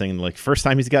victory lap thing. Like, first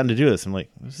time he's gotten to do this. I'm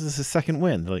like, this is his second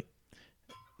win. Like,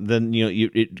 then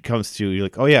it comes to, you're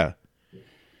like, oh yeah,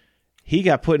 he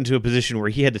got put into a position where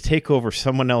he had to take over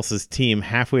someone else's team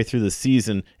halfway through the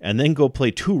season and then go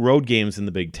play 2 road games in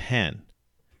the Big Ten.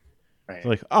 Right.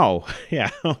 Like, oh yeah,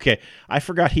 okay. I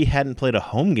forgot he hadn't played a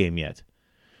home game yet.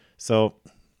 So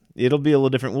it'll be a little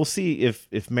different. We'll see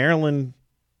if Maryland.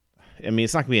 I mean,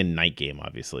 it's not going to be a night game,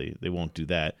 obviously. They won't do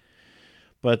that.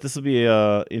 But this will be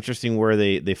interesting where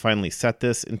they finally set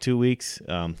this in 2 weeks.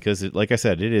 Because, like I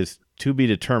said, it is to be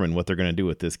determined what they're going to do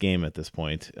with this game at this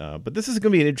point. But this is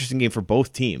going to be an interesting game for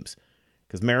both teams.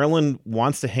 Because Maryland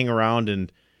wants to hang around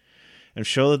and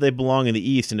show that they belong in the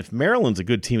East. And if Maryland's a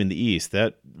good team in the East,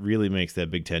 that really makes that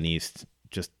Big Ten East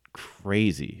just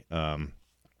crazy. Go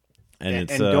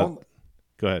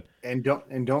ahead. And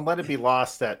don't let it be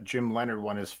lost that Jim Leonard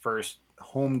won his first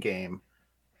home game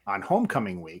on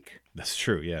homecoming week. That's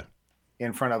true, yeah.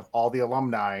 In front of all the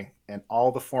alumni and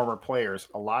all the former players,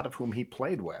 a lot of whom he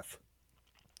played with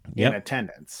in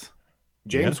attendance.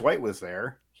 James White was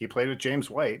there. He played with James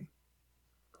White.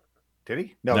 Did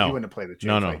he? No, he wouldn't have played with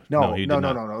James White. No.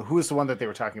 Who was the one that they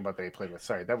were talking about that he played with?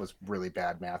 Sorry, that was really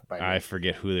bad math by me. I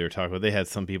forget who they were talking about. They had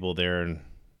some people there, and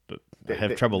I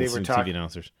have trouble listening to TV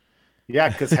announcers. Yeah,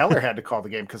 because Heller had to call the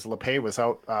game because LePay was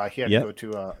out. He had to go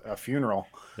to a funeral.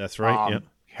 That's right.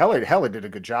 Heller did a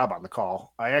good job on the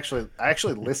call. I actually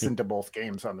listened to both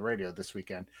games on the radio this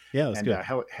weekend. Yeah, that's good.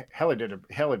 Heller did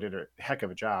a heck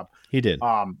of a job. He did.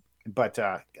 But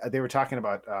they were talking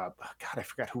about God, I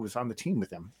forgot who was on the team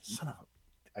with him.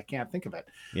 I can't think of it.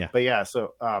 Yeah. But yeah,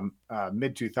 so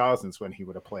mid 2000s when he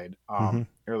would have played.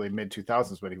 Early mid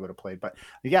 2000s when he would have played. But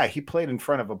yeah, he played in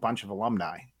front of a bunch of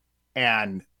alumni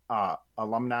and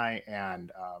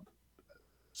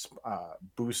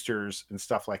boosters and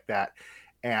stuff like that.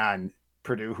 And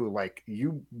Purdue, who like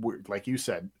you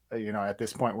said, at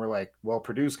this point we're like, well,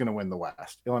 Purdue's going to win the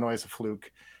West. Illinois is a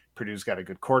fluke. Purdue's got a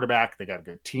good quarterback. They got a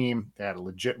good team. They had a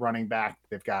legit running back.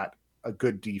 They've got a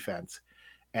good defense.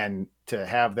 And to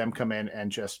have them come in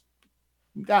and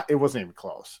it wasn't even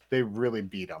close. They really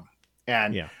beat them.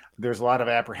 And there's a lot of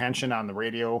apprehension on the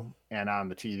radio and on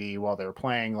the TV while they were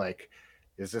playing. Like,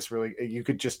 is this really, you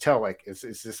could just tell, like, is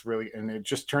this really, and it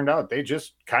just turned out they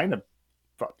just kind of,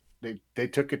 they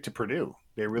took it to Purdue.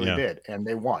 They really did. And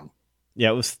they won.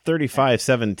 Yeah. It was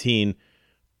 35-17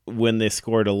 when they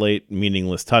scored a late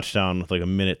meaningless touchdown with like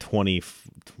minute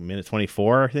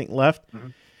 24, I think, left. Mm-hmm.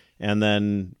 And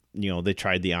then, they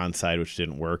tried the onside, which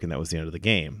didn't work. And that was the end of the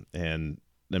game. And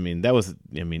I mean,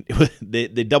 they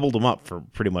doubled them up for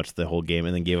pretty much the whole game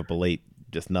and then gave up a late,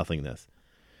 just nothingness.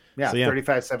 Yeah, so,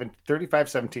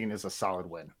 35-17 is a solid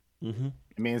win. Mm-hmm.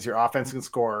 It means your offense can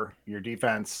score, your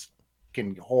defense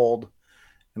can hold,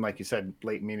 and like you said,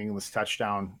 late meaningless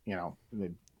touchdown.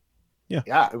 It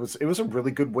was a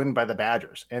really good win by the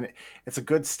Badgers, and it's a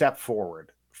good step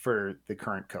forward for the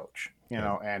current coach.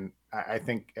 And I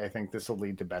think this will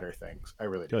lead to better things. I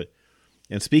really do. Good.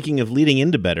 And speaking of leading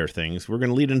into better things, we're going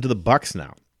to lead into the Bucks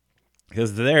now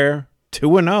because they're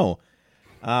 2-0.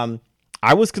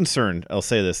 I was concerned, I'll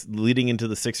say this, leading into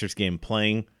the Sixers game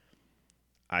playing.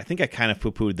 I think I kind of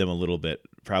poo-pooed them a little bit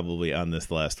probably on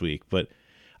this last week, but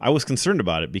I was concerned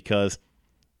about it because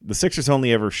the Sixers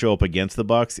only ever show up against the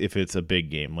Bucks if it's a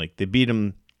big game. Like they beat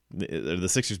them, the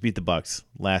Sixers beat the Bucks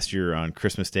last year on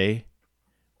Christmas Day,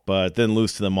 but then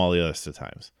lose to them all the other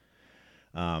times.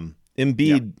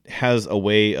 Embiid has a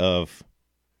way of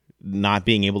not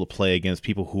being able to play against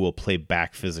people who will play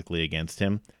back physically against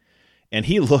him. And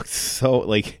he looked so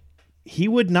like he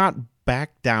would not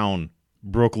back down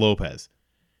Brook Lopez.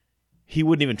 He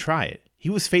wouldn't even try it. He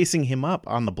was facing him up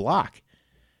on the block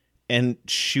and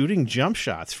shooting jump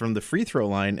shots from the free throw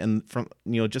line and from,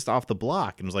 just off the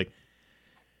block. And was like,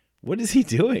 what is he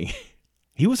doing?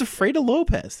 He was afraid of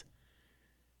Lopez.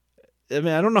 I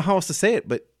mean, I don't know how else to say it,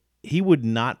 but he would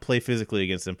not play physically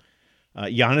against him.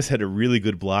 Giannis had a really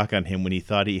good block on him when he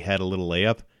thought he had a little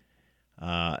layup.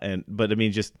 But I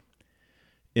mean, just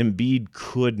Embiid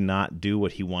could not do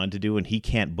what he wanted to do, and he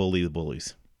can't bully the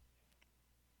bullies.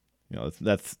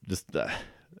 That's just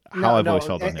how I've always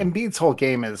felt on him. Embiid's whole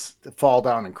game is fall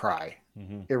down and cry.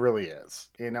 Mm-hmm. It really is.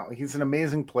 He's an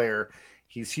amazing player.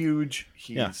 He's huge.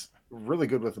 He's really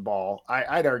good with the ball.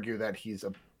 I'd argue that he's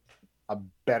a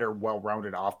better,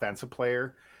 well-rounded offensive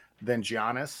player than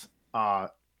Giannis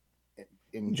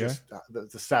in just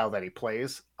the style that he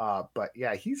plays. But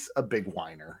yeah, he's a big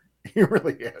whiner. He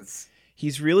really is.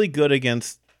 He's really good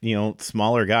against,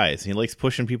 smaller guys. He likes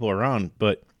pushing people around,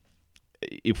 but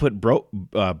you put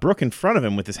Brook in front of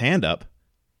him with his hand up,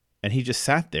 and he just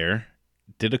sat there,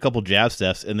 did a couple jab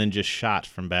steps, and then just shot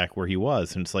from back where he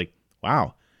was. And it's like,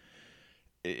 wow,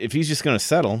 if he's just going to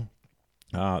settle,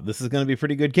 this is going to be a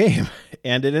pretty good game.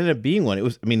 And it ended up being one. It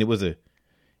was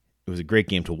a great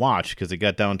game to watch because it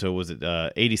got down to,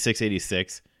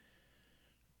 86-86.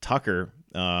 Tucker,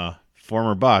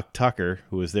 former Buck Tucker,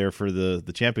 who was there for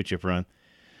the championship run,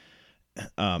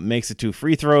 makes it 2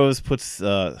 free throws, puts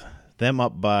them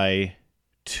up by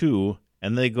 2,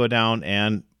 and they go down,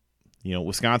 and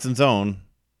Wisconsin's own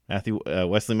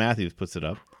Wesley Matthews puts it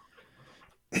up.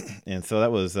 And so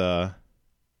that was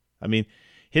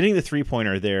hitting the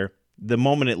 3-pointer there, the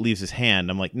moment it leaves his hand,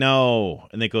 I'm like, no,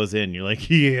 and it goes in. You're like,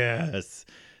 yes.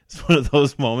 It's one of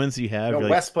those moments you have.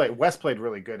 West played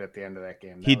really good at the end of that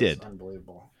game. He did.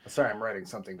 Unbelievable. Sorry, I'm writing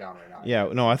something down right now. Yeah,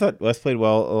 no, I thought West played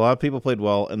well. A lot of people played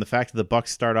well, and the fact that the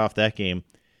Bucks start off that game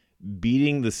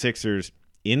beating the Sixers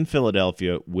in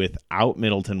Philadelphia without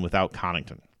Middleton, without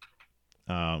Connaughton.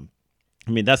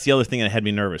 That's the other thing that had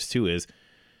me nervous too, is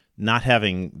not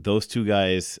having those two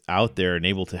guys out there and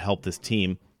able to help this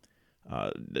team.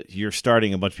 You're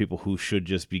starting a bunch of people who should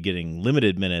just be getting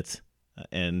limited minutes,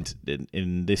 and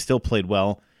they still played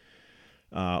well.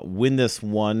 Win this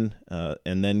one,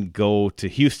 and then go to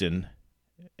Houston,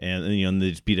 and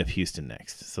they just beat up Houston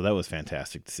next. So that was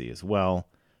fantastic to see as well.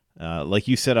 Like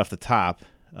you said off the top,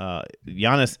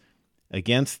 Giannis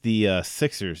against the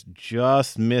Sixers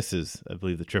just misses, I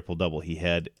believe, the triple-double. He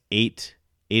had eight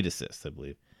assists, I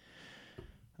believe.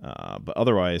 But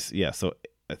otherwise, yeah, so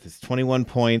it's 21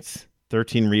 points,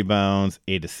 13 rebounds,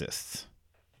 8 assists.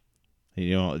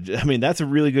 That's a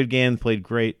really good game. Played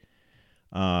great.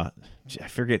 I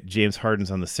forget, James Harden's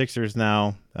on the Sixers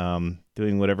now,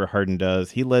 doing whatever Harden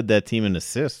does. He led that team in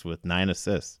assists with 9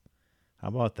 assists. How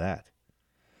about that?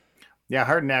 Yeah,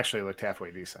 Harden actually looked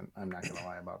halfway decent. I'm not going to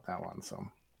lie about that one. So,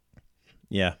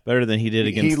 yeah, better than he did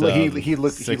against he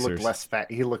looked Sixers. He looked less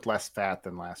fat. He looked less fat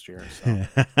than last year. So.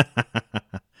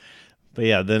 But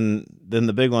yeah, then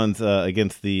the big ones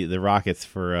against the Rockets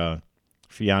for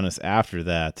Giannis after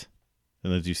that,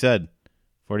 and as you said,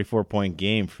 44-point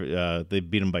game. They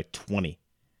beat them by 20,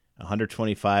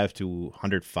 125 to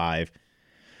 105.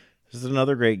 This is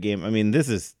another great game. This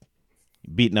is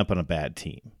beating up on a bad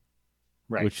team,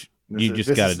 right? Which you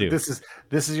just got to do.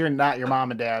 This is not your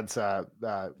mom and dad's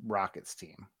Rockets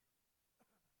team.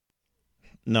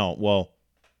 No,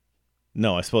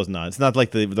 I suppose not. It's not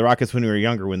like the Rockets when we were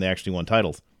younger, when they actually won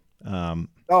titles.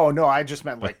 Oh no, I just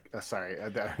meant sorry.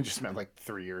 I just meant like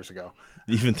 3 years ago.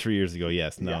 Even 3 years ago,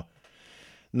 yes.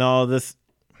 No,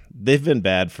 they've been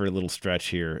bad for a little stretch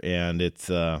here, and that's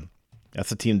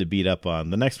a team to beat up on.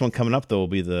 The next one coming up though will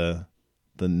be the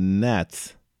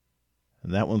Nets,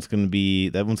 and that one's gonna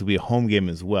be a home game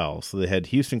as well. So they had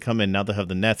Houston come in, now they'll have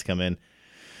the Nets come in.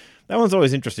 That one's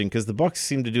always interesting because the Bucks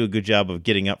seem to do a good job of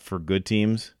getting up for good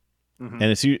teams.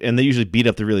 Mm-hmm. And they usually beat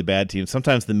up the really bad teams.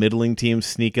 Sometimes the middling teams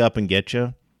sneak up and get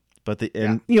you, but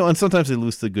and sometimes they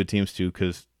lose to the good teams too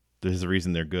because there's a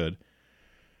reason they're good.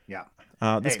 Yeah,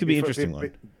 this could be an interesting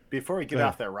one. Before we get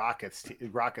off that Rockets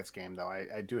game, though,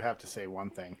 I do have to say one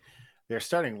thing. Their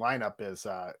starting lineup is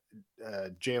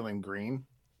Jalen Green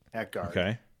at guard,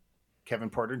 okay, Kevin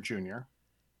Porter Jr.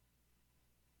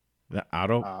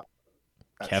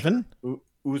 Kevin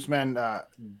Usman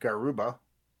Garuba.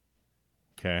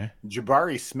 Okay.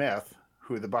 Jabari Smith,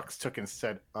 who the Bucks took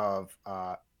instead of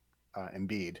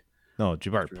Embiid. No,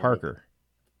 Jabari Parker.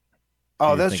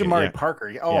 Oh, that's Jabari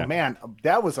Parker. Oh, yeah. Man,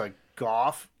 that was a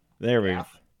golf. There we go.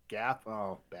 Gap.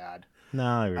 Oh, bad.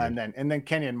 No, And then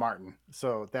Kenyon Martin.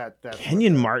 So that's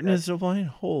Kenyon Martin is still playing.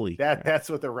 Holy crap. That's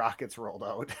what the Rockets rolled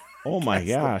out. Oh my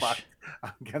gosh.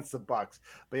 Against the Bucks.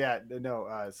 But yeah,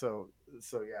 no. So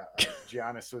yeah,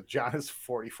 Giannis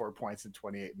 44 points in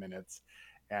 28 minutes.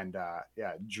 And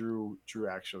yeah, Drew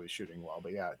actually shooting well.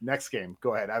 But yeah, next game.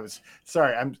 Go ahead.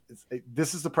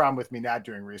 This is the problem with me not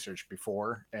doing research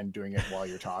before and doing it while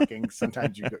you're talking.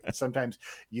 Sometimes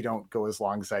you don't go as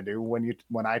long as I do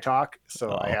when I talk.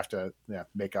 So I have to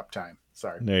make up time.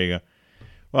 Sorry. There you go.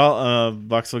 Well,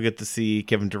 Bucks will get to see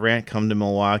Kevin Durant come to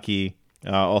Milwaukee.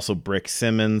 Also, Brick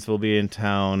Simmons will be in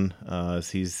town.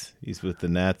 As he's with the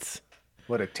Nets.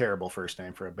 What a terrible first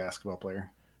name for a basketball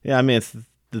player. Yeah, I mean it's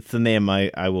the name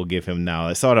I will give him now.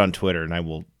 I saw it on Twitter, and I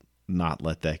will not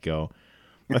let that go.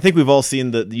 I think we've all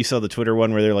seen you saw the Twitter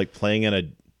one where they're like playing in a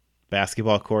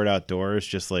basketball court outdoors,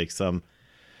 just like some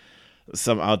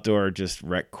outdoor just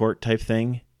rec court type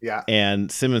thing. Yeah.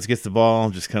 And Simmons gets the ball,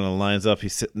 just kind of lines up.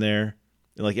 He's sitting there,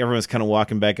 and like everyone's kind of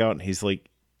walking back out, and he's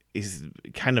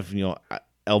kind of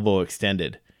elbow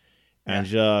extended, and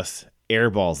just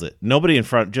airballs it. Nobody in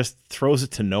front, just throws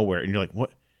it to nowhere, and you're like,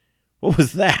 what? What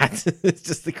was that? It's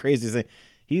just the craziest thing.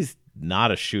 He's not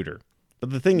a shooter.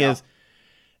 But the thing is,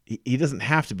 he doesn't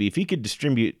have to be. If he could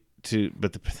distribute you're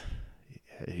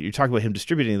talking about him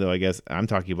distributing, though, I guess. I'm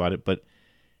talking about it. But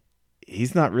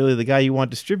he's not really the guy you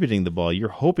want distributing the ball. You're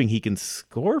hoping he can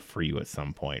score for you at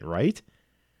some point, right?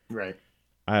 Right.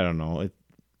 I don't know.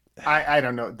 I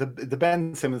don't know. The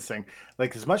Ben Simmons thing,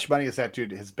 like as much money as that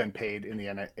dude has been paid in the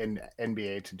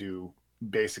NBA to do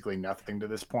basically nothing to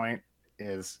this point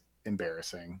is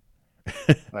embarrassing.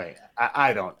 Like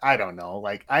I don't know.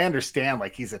 Like I understand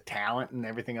like he's a talent and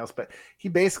everything else, but he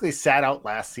basically sat out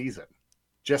last season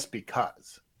just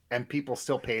because, and people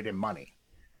still paid him money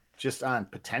just on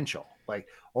potential. Like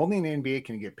only in the NBA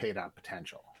can you get paid on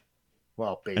potential.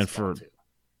 Well, baseball too.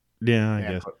 Yeah, I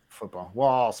guess football. Well,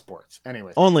 all sports.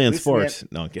 Anyways, only in sports.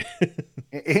 No, okay.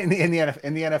 in the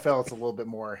NFL, it's a little bit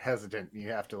more hesitant.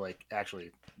 You have to like actually,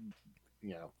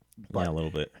 but a little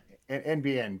bit.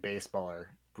 NBA and baseball are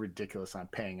ridiculous on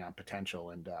paying on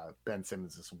potential, and Ben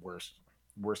Simmons is the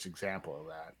worst example of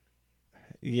that.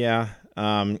 Yeah,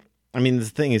 I mean the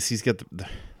thing is he's got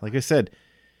like I said,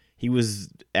 he was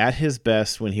at his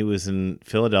best when he was in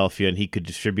Philadelphia, and he could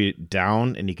distribute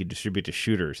down and he could distribute to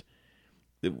shooters.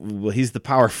 Well, he's the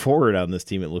power forward on this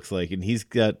team, it looks like, and he's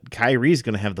got Kyrie's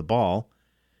going to have the ball.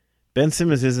 Ben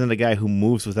Simmons isn't a guy who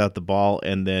moves without the ball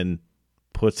and then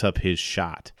puts up his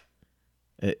shot.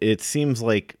 It seems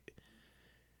like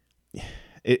the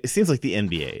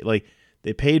NBA. Like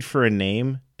they paid for a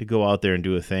name to go out there and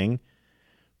do a thing,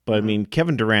 but I mean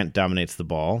Kevin Durant dominates the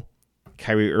ball,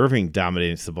 Kyrie Irving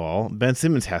dominates the ball, Ben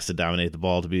Simmons has to dominate the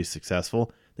ball to be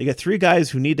successful. They got three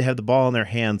guys who need to have the ball in their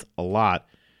hands a lot,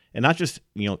 and not just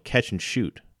catch and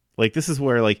shoot. Like this is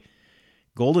where like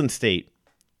Golden State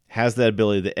has that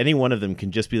ability that any one of them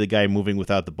can just be the guy moving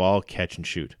without the ball, catch and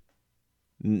shoot.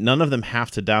 None of them have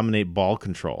to dominate ball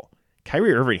control.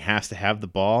 Kyrie Irving has to have the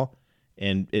ball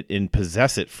and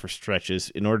possess it for stretches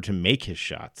in order to make his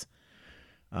shots.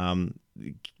 Kevin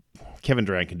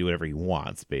Durant can do whatever he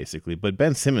wants, basically. But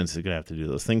Ben Simmons is going to have to do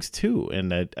those things, too.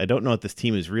 And I don't know if this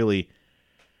team is really...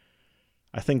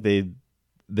 I think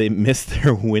they missed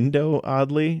their window,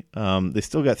 oddly. They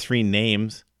still got three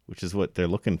names, which is what they're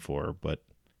looking for, but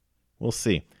we'll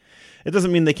see. It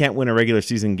doesn't mean they can't win a regular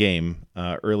season game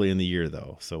early in the year,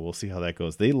 though. So we'll see how that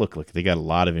goes. They look like they got a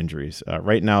lot of injuries.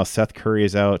 Right now, Seth Curry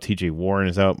is out. TJ Warren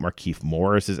is out. Markieff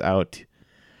Morris is out.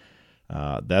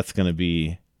 That's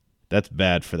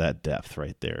bad for that depth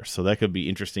right there. So that could be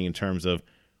interesting in terms of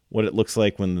what it looks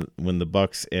like when the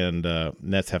Bucks and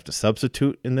Nets have to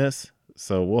substitute in this.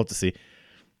 So we'll have to see.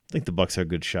 I think the Bucks are a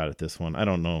good shot at this one. I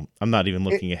don't know. I'm not even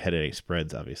looking ahead at any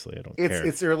spreads, obviously. I don't care.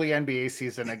 It's early NBA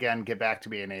season. Again, get back to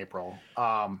me in April.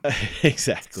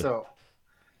 Exactly. So,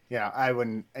 yeah, I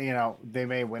wouldn't, they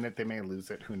may win it. They may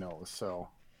lose it. Who knows? So,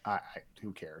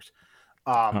 who cares?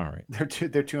 All right. They're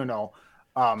 2-0.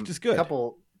 Which is good.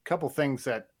 Couple things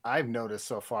that I've noticed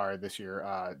so far this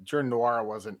year. Jordan Nwora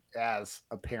wasn't as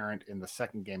apparent in the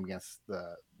second game against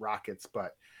the Rockets,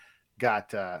 but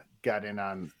got in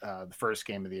on the first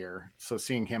game of the year. So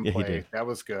seeing him play, that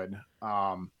was good.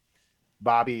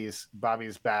 Bobby's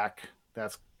back.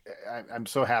 I'm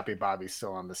so happy Bobby's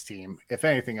still on this team. If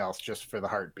anything else, just for the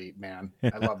heartbeat, man.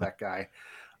 I love that guy.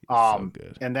 So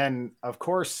good. And then of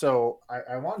course, so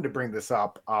I wanted to bring this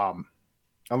up.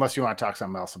 Unless you want to talk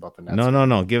something else about the Nets.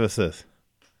 No. Give us this.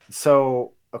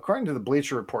 So according to the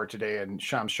Bleacher Report today and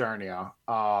Shams Charania,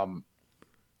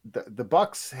 the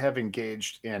Bucks have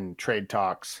engaged in trade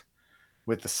talks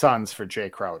with the Suns for Jay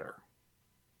Crowder.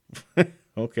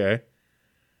 Okay.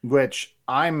 Which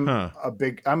I'm a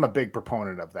big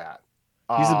proponent of that.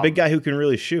 He's a big guy who can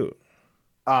really shoot.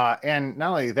 And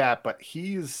not only that, but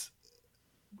he's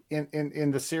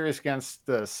in the series against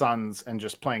the Suns and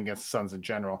just playing against the Suns in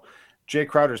general. Jay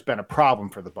Crowder's been a problem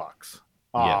for the Bucks.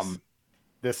 Yes.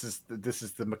 This is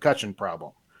the McCutcheon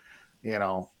problem,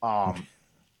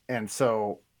 and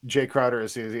so Jay Crowder,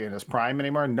 is he in his prime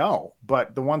anymore? No.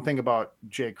 But the one thing about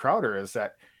Jay Crowder is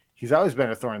that he's always been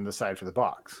a thorn in the side for the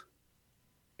Bucks.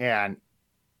 And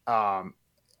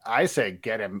I say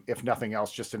get him, if nothing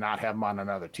else, just to not have him on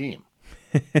another team.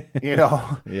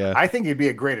 Yeah. I think he'd be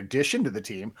a great addition to the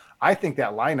team. I think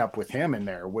that lineup with him in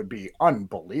there would be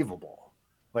unbelievable.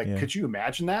 Could you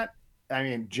imagine that? I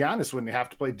mean, Giannis wouldn't have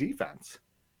to play defense.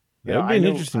 That would be an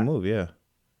interesting move. Yeah.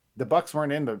 The Bucks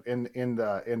weren't in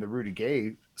the Rudy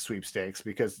Gay sweepstakes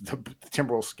because the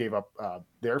Timberwolves gave up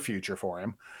their future for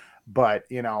him. But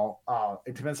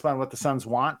it depends upon what the Suns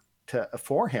want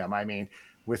for him. I mean,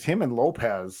 with him and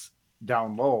Lopez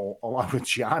down low along with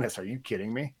Giannis, are you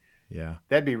kidding me? Yeah,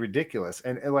 that'd be ridiculous.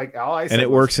 And all I said, and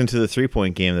it works into the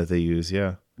 3-point game that they use.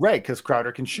 Yeah, right, because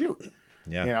Crowder can shoot.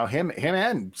 Yeah, him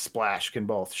and Splash can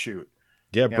both shoot.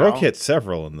 Yeah, Brook hit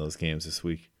several in those games this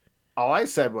week. All I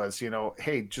said was,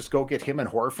 hey, just go get him and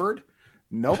Horford.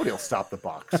 Nobody will stop the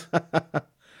Bucks.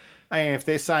 I mean,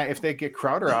 if they get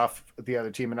Crowder off the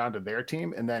other team and onto their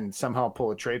team, and then somehow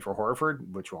pull a trade for Horford,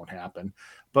 which won't happen.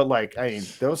 But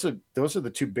those are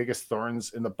the two biggest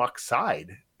thorns in the Bucks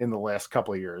side in the last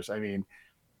couple of years. I mean,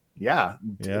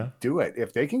 do it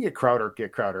if they can get Crowder.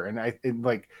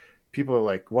 And people are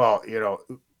like, well,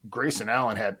 Grayson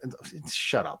Allen had.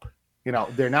 Shut up.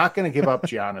 They're not going to give up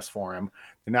Giannis for him.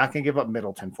 They're not going to give up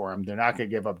Middleton for him. They're not going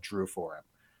to give up Drew for him.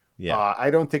 Yeah.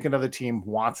 I don't think another team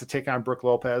wants to take on Brook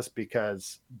Lopez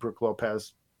because Brook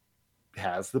Lopez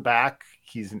has the back.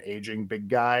 He's an aging big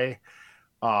guy.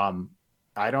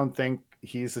 I don't think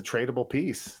he's a tradable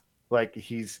piece.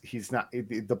 He's not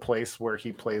the place where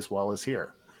he plays well is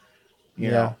here.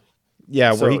 You know?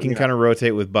 Yeah, where he can kind of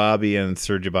rotate with Bobby and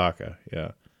Serge Ibaka.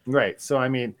 Yeah. Right. So, I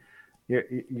mean,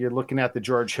 you're looking at the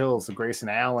George Hills, the Grayson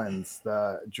Allens,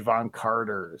 the Javon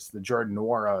Carters, the Jordan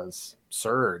Noras,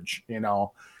 Serge,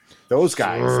 those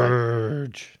guys.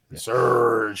 Surge.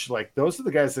 Those are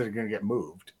the guys that are going to get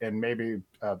moved, and maybe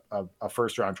a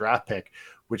first-round draft pick,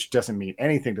 which doesn't mean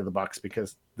anything to the Bucks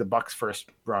because the Bucks'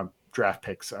 first-round draft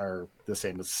picks are the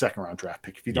same as the second-round draft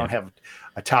pick. If you don't have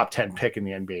a top 10 pick in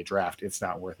the NBA draft, it's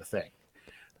not worth a thing.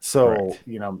 So,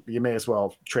 you may as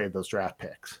well trade those draft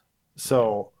picks.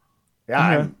 So,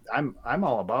 I'm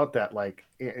all about that.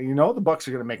 The Bucks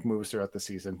are going to make moves throughout the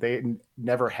season. They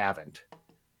never haven't.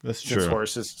 That's true.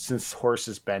 Since Horse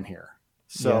has been here.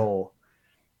 So,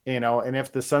 and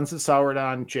if the Suns have soured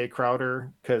on Jay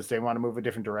Crowder because they want to move a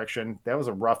different direction, that was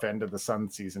a rough end of the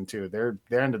Suns season too. Their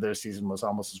end of their season was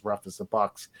almost as rough as the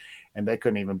Bucks, and they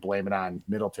couldn't even blame it on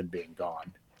Middleton being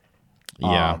gone.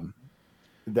 Yeah.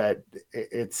 That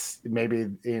it's maybe,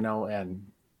 and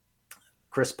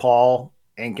Chris Paul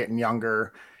ain't getting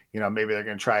younger. Maybe they're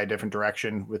going to try a different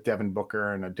direction with Devin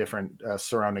Booker and a different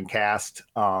surrounding cast.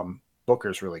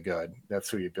 Booker's really good. That's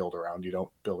who you build around. You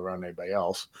don't build around anybody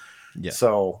else. Yeah.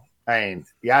 So,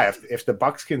 if the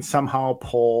Bucks can somehow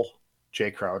pull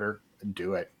Jay Crowder,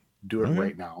 do it. Do it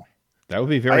right now. That would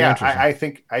be very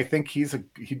interesting. I think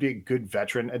he'd be a good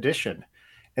veteran addition.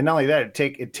 And not only that,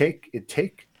 it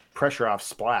take pressure off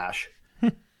Splash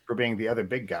for being the other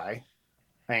big guy.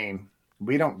 I mean,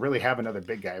 we don't really have another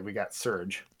big guy. We got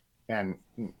Serge, and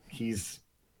he's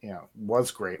was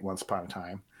great once upon a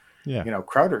time. Yeah.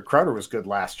 Crowder was good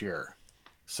last year.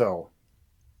 So,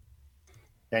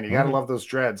 and you got to love those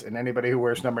dreads, and anybody who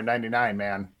wears number 99,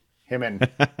 man, him and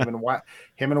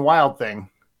Wild Thing,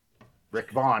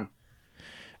 Rick Vaughn,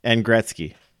 and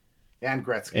Gretzky. And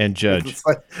Judge.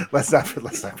 Let's not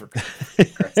forget.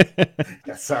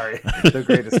 Sorry, the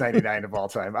greatest 99 of all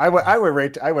time. I went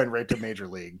right to Major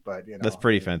League, but that's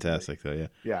pretty fantastic, though. Yeah.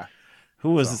 Yeah.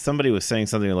 Who was it? Somebody was saying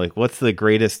something like, "What's the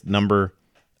greatest number?"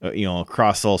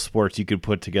 Across all sports, you could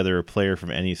put together a player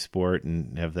from any sport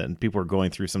and have that. And people are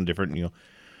going through some different,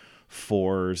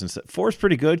 fours and stuff. 4 is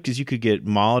pretty good because you could get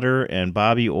Molitor and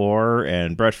Bobby Orr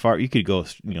and Brett Favre. You could go,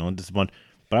 just a bunch.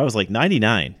 But I was like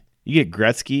 99. You get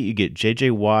Gretzky, you get J.J.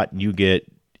 Watt, you get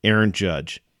Aaron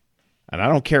Judge. And I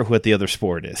don't care what the other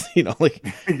sport is. You're right,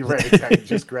 exactly.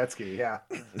 Just Gretzky, yeah.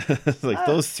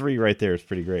 Those 3 right there is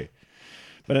pretty great.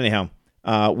 But anyhow.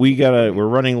 We're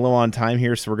running low on time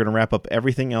here, so we're going to wrap up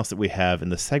everything else that we have in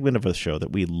the segment of the show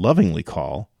that we lovingly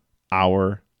call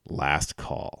Our Last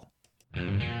Call.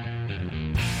 Time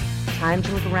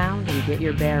to look around and get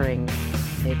your bearings.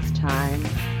 It's time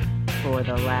for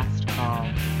the last call.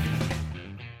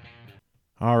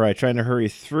 All right, trying to hurry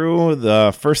through.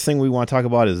 The first thing we want to talk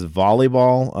about is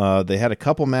volleyball. They had a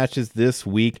couple matches this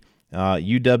week.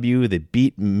 UW, they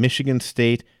beat Michigan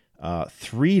State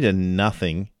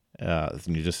 3-0.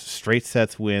 Just straight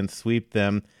sets win, sweep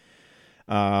them.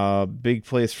 Big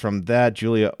plays from that.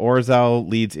 Julia Orzau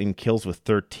leads in kills with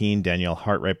 13. Danielle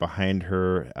Hart right behind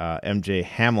her. MJ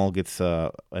Hamill gets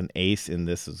an ace in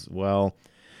this as well.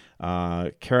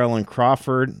 Carolyn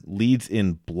Crawford leads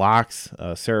in blocks.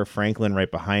 Sarah Franklin right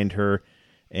behind her.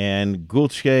 And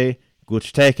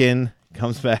Gulchtaken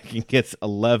comes back and gets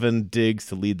 11 digs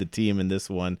to lead the team in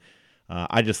this one.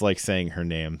 I just like saying her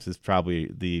name. This is probably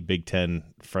the Big Ten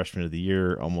Freshman of the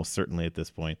Year, almost certainly at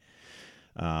this point.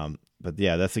 But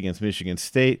yeah, that's against Michigan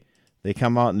State. They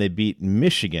come out and they beat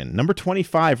Michigan, number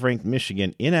 25 ranked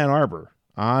Michigan in Ann Arbor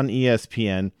on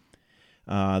ESPN.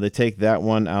 They take that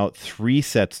one out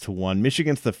 3-1.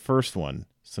 Michigan's the first one.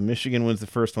 So Michigan wins the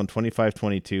first one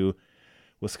 25-22.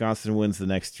 Wisconsin wins the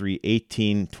next three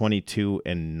 18, 22,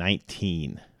 and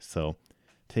 19. So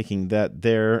taking that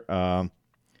there.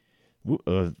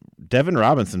 Devin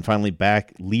Robinson finally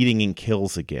back leading in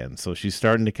kills again. So she's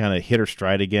starting to kind of hit her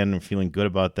stride again and feeling good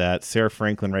about that. Sarah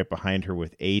Franklin right behind her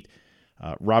with 8.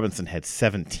 Robinson had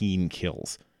 17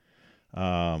 kills.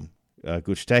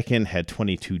 Gulchtaken had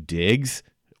 22 digs.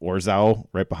 Orzau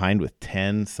right behind with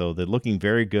 10. So they're looking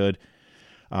very good.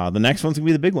 The next one's going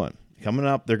to be the big one. Coming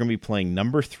up, they're going to be playing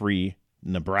number 3,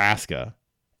 Nebraska,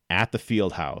 at the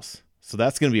Field House. So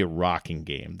that's going to be a rocking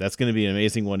game. That's going to be an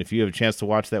amazing one. If you have a chance to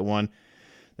watch that one,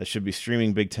 that should be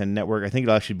streaming Big Ten Network. I think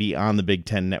it'll actually be on the Big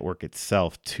Ten Network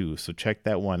itself, too. So check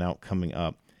that one out coming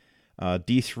up.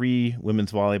 D3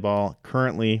 women's volleyball.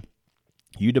 Currently,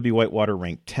 UW Whitewater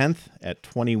ranked 10th at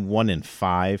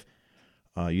 21-5.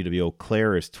 UW Eau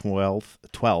Claire is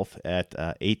 12th at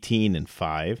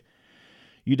 18-5.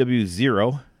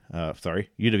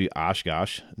 UW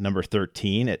Oshkosh, number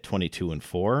 13 at 22-4.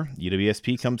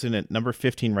 UWSP comes in at number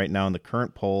 15 right now in the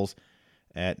current polls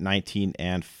at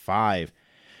 19-5.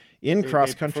 In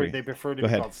cross country, they prefer to be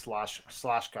called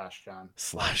Sloshkosh, John.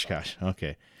 Sloshkosh,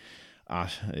 okay.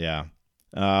 Yeah.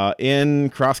 In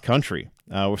cross country,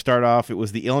 we'll start off. It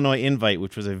was the Illinois invite,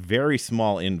 which was a very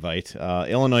small invite.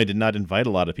 Illinois did not invite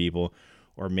a lot of people,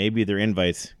 or maybe their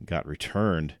invites got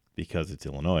returned because it's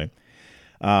Illinois.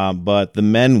 But the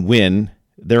men win.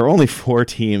 There are only 4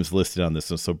 teams listed on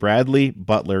this one. So Bradley,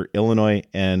 Butler, Illinois,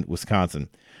 and Wisconsin.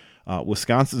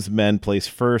 Wisconsin's men place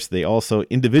first. They also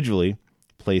individually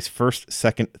place 1st,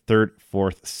 2nd, 3rd,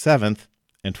 4th, 7th,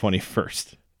 and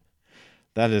 21st.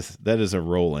 That is a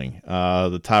rolling.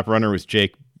 The top runner was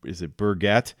Jake,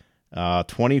 Burgett?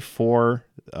 24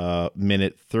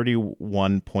 minute,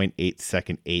 31.8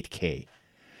 second, 8K.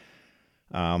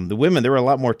 The women, there were a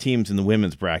lot more teams in the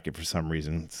women's bracket for some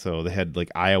reason. So they had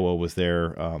Iowa was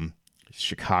there,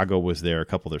 Chicago was there, a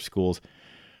couple of their schools.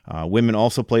 Women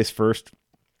also placed first.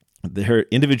 They're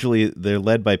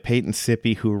led by Peyton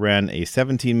Sippy, who ran a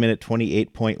 17-minute,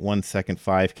 28.1 second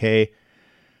 5K.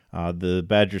 The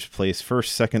Badgers placed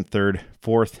 1st, 2nd, 3rd,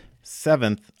 4th,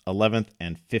 7th, 11th,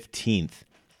 and 15th.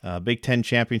 Big Ten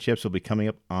championships will be coming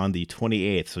up on the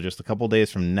 28th, so just a couple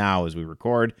days from now as we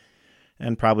record,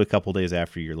 and probably a couple days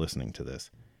after you're listening to this.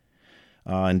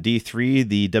 In D3,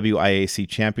 the WIAC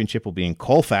championship will be in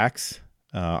Colfax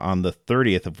on the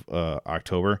 30th of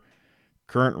October.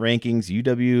 Current rankings,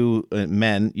 UW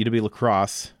men, UW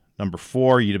Lacrosse, number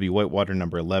 4, UW Whitewater,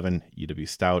 number 11, UW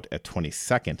Stout at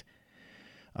 22nd.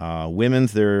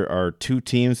 Women's, there are 2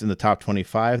 teams in the top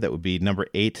 25. That would be number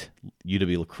 8,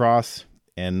 UW Lacrosse,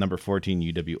 and number 14,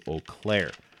 UW Eau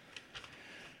Claire.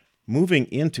 Moving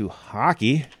into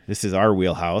hockey, this is our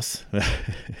wheelhouse.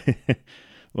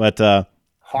 But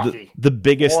Hockey. The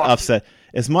biggest upset,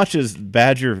 as much as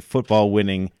Badger football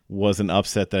winning was an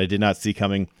upset that I did not see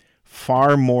coming,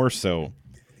 far more so,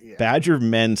 Badger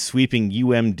men sweeping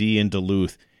UMD in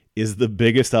Duluth is the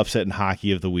biggest upset in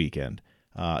hockey of the weekend.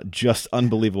 Just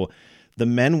unbelievable. The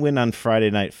men win on Friday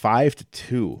night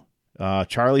 5-2.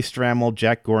 Charlie Strammel,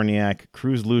 Jack Gorniak,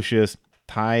 Cruz Lucius,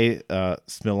 Ty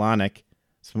Smilanek,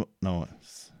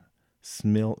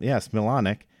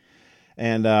 Smilanek,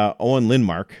 and Owen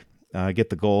Lindmark get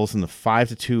the goals in the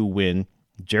 5-2 win.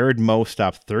 Jared Moe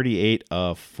stopped 38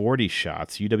 of 40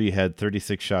 shots. UW had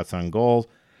 36 shots on goal.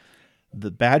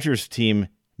 The Badgers team,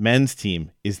 men's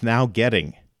team, is now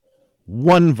getting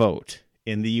 1 vote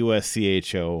in the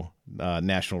USCHO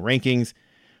national rankings,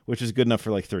 which is good enough for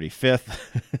 35th.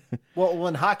 Well,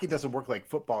 when hockey doesn't work like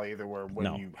football either, where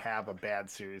when you have a bad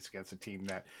series against a team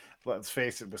that, let's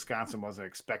face it, Wisconsin wasn't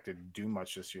expected to do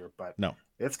much this year, but no,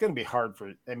 it's going to be hard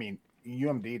for,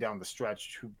 UMD down the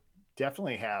stretch, who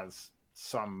definitely has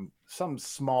some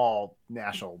small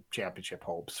national championship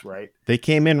hopes, right? They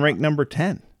came in ranked number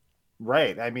 10.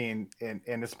 Right. I mean, and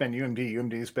it's been UMD.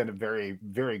 UMD's been a very,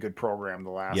 very good program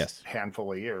the last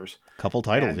handful of years. Couple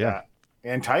titles,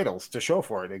 and titles to show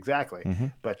for it, exactly. Mm-hmm.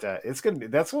 But it's going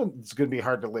to be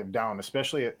hard to live down,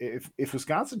 especially if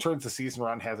Wisconsin turns the season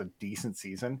around, has a decent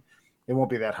season. It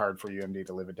won't be that hard for UMD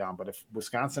to live it down. But if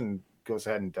Wisconsin goes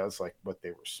ahead and does like what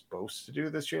they were supposed to do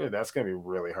this year, that's going to be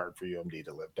really hard for UMD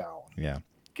to live down. Yeah,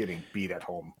 getting beat at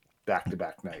home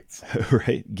back-to-back nights.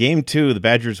 Right. Game 2, the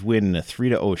Badgers win in a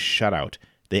 3-0 shutout.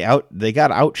 They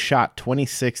got outshot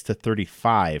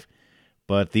 26-35,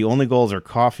 but the only goals are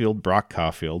Brock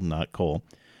Caulfield, not Cole,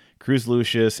 Cruz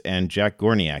Lucius, and Jack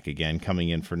Gorniak again coming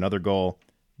in for another goal.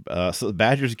 So the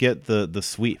Badgers get the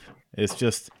sweep. It's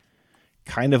just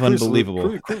kind of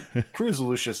unbelievable. Cruz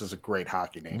Lucius is a great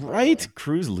hockey name. Right?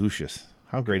 Cruz Lucius.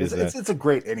 How great is that? It's a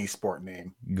great any sport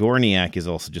name. Gorniak is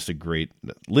also just a great.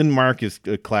 Lindmark is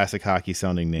a classic hockey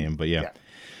sounding name, but yeah.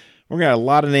 We're going to have a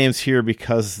lot of names here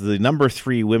because the number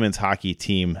 3 women's hockey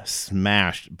team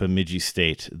smashed Bemidji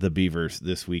State, the Beavers,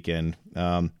 this weekend.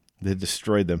 They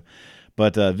destroyed them.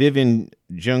 But Vivian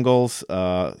Jungles,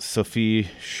 Sophie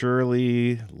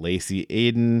Shirley, Lacey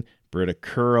Aiden, Britta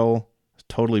Curl,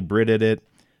 totally Britted it.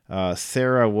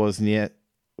 Sarah Wozniewicz,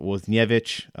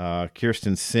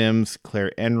 Kirsten Sims,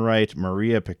 Claire Enright,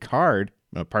 Mariana Picard.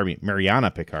 I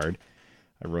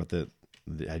wrote that.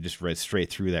 I just read straight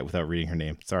through that without reading her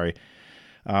name. Sorry.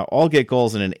 All get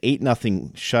goals in an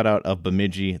 8-0 shutout of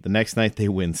Bemidji. The next night they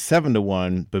win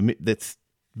 7-1.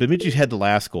 Bemidji had the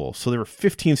last goal, so there were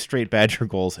 15 straight Badger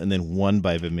goals and then one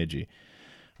by Bemidji.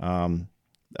 On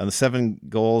the 7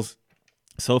 goals,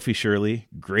 Sophie Shirley,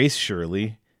 Grace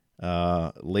Shirley,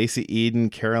 Lacey Eden,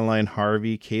 Caroline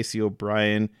Harvey, Casey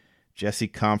O'Brien, Jesse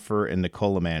Comfer, and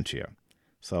Nicola Mancia.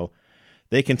 So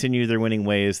they continue their winning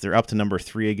ways. They're up to number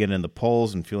 3 again in the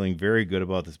polls and feeling very good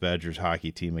about this Badgers hockey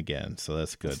team again. So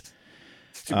that's good.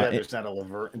 It's too bad there's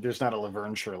not a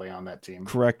Laverne Shirley on that team.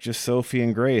 Correct, just Sophie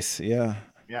and Grace. Yeah.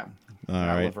 Yeah. All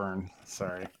right. Laverne.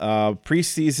 Sorry.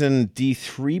 Preseason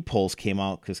D3 polls came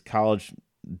out because college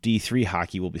D3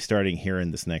 hockey will be starting here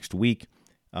in this next week.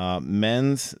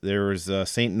 Men's, there was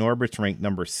St. Norbert's ranked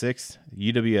number 6,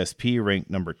 UWSP ranked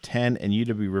number 10, and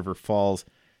UW River Falls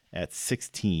at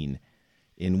 16.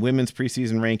 In women's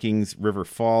preseason rankings, River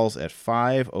Falls at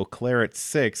 5, Eau Claire at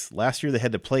 6. Last year they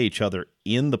had to play each other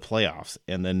in the playoffs,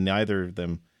 and then neither of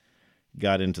them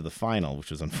got into the final,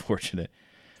 which was unfortunate.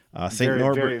 St.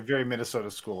 Norbert, very, very Minnesota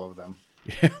school of them.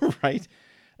 Right?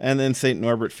 And then St.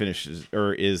 Norbert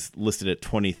is listed at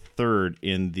 23rd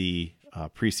in the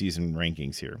preseason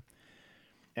rankings here.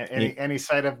 Any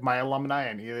sight of my alumni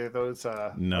in either of those?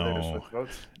 No.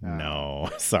 Votes? No,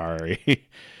 sorry.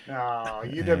 Oh,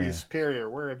 UW Superior,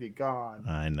 where have you gone?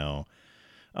 I know.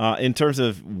 In terms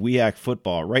of WEAC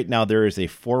football, right now there is a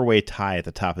 4-way tie at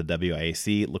the top of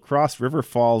WIAC. La Crosse, River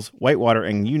Falls, Whitewater,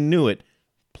 and you knew it,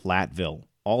 Platteville,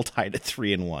 all tied at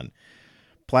 3-1.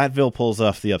 Platteville pulls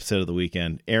off the upset of the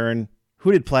weekend. Aaron,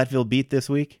 who did Platteville beat this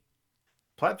week?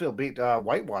 Platteville beat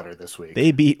Whitewater this week.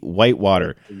 They beat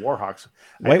Whitewater. The Warhawks.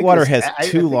 Whitewater has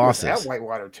 2 losses. At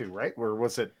Whitewater too, right? Or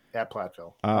was it at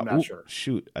Platteville? I'm not sure.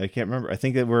 Shoot, I can't remember. I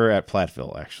think that we're at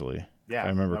Platteville actually. Yeah, if I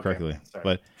remember correctly. Sorry.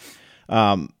 But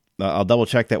I'll double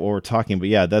check that while we're talking. But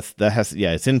yeah, it's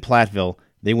in Platteville.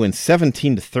 They win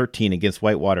 17-13 against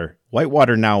Whitewater.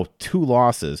 Whitewater now 2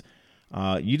 losses.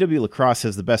 UW La Crosse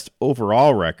has the best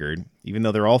overall record, even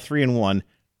though they're all 3-1.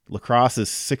 La Crosse is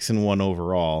 6-1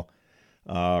 overall.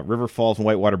 River Falls and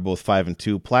Whitewater both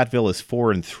 5-2. Platteville is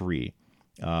 4-3.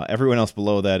 Everyone else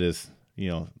below that is,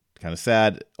 kind of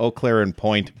sad. Eau Claire and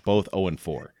Point both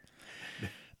 0-4.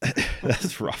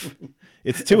 That's rough.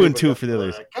 It's 2-2 for the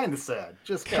others. Kind of sad.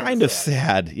 Just kind of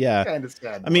sad. Yeah. Kind of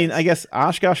sad. I mean, I guess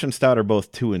Oshkosh and Stout are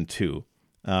both 2-2.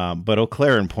 But Eau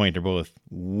Claire and Point are both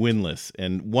winless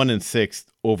and 1-6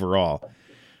 overall.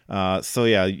 So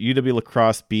yeah, UW La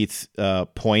Crosse beats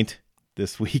Point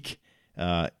this week.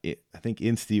 I think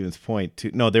in Stevens Point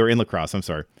too. No, they were in La Crosse. I'm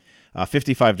sorry.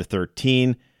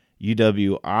 55-13.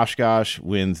 UW Oshkosh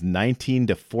wins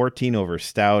 19-14 over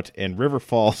Stout, and River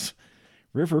Falls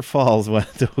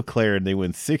went to Eau Claire and they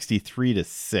win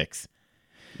 63-6.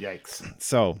 Yikes.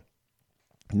 So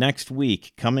next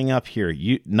week coming up here,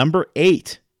 number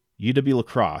 8 UW La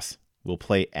Crosse will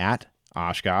play at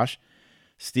Oshkosh.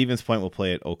 Stevens Point will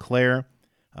play at Eau Claire.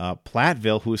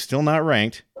 Platteville, who is still not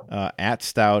ranked, at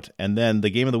Stout. And then the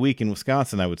game of the week in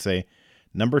Wisconsin, I would say,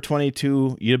 number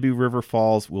 22, UW River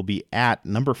Falls, will be at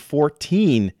number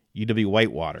 14, UW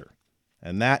Whitewater.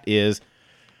 And that is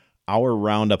our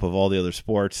roundup of all the other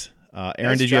sports. Aaron,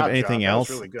 Nice did you have job, anything John. else?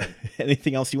 That was really good.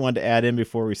 Anything else you wanted to add in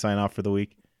before we sign off for the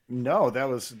week? No, that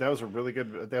was a really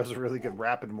good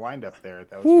rapid wind up there.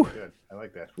 That was really good. I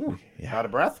like that. Yeah. Out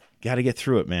of breath? Got to get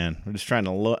through it, man. We're just trying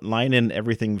to line in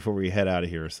everything before we head out of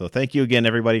here. So thank you again,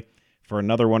 everybody, for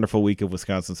another wonderful week of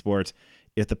Wisconsin sports.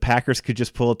 If the Packers could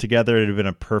just pull it together, it would have been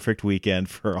a perfect weekend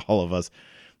for all of us.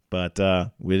 But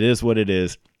it is what it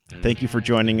is. Thank you for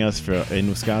joining us in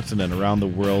Wisconsin and around the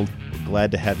world. We're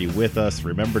glad to have you with us.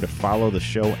 Remember to follow the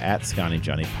show at Scotty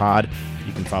Johnny Pod.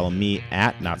 You can follow me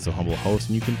at Not So Humble Host,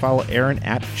 and you can follow Aaron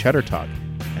at Cheddar Talk.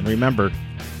 And remember,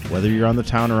 whether you're on the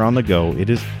town or on the go, it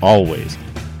is always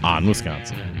on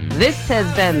Wisconsin. This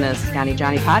has been the Scotty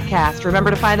Johnny Podcast. Remember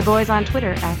to find the boys on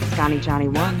Twitter at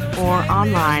ScottyJohnny1 or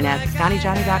online at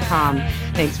ScottyJohnny.com.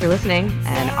 Thanks for listening,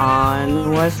 and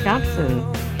on Wisconsin.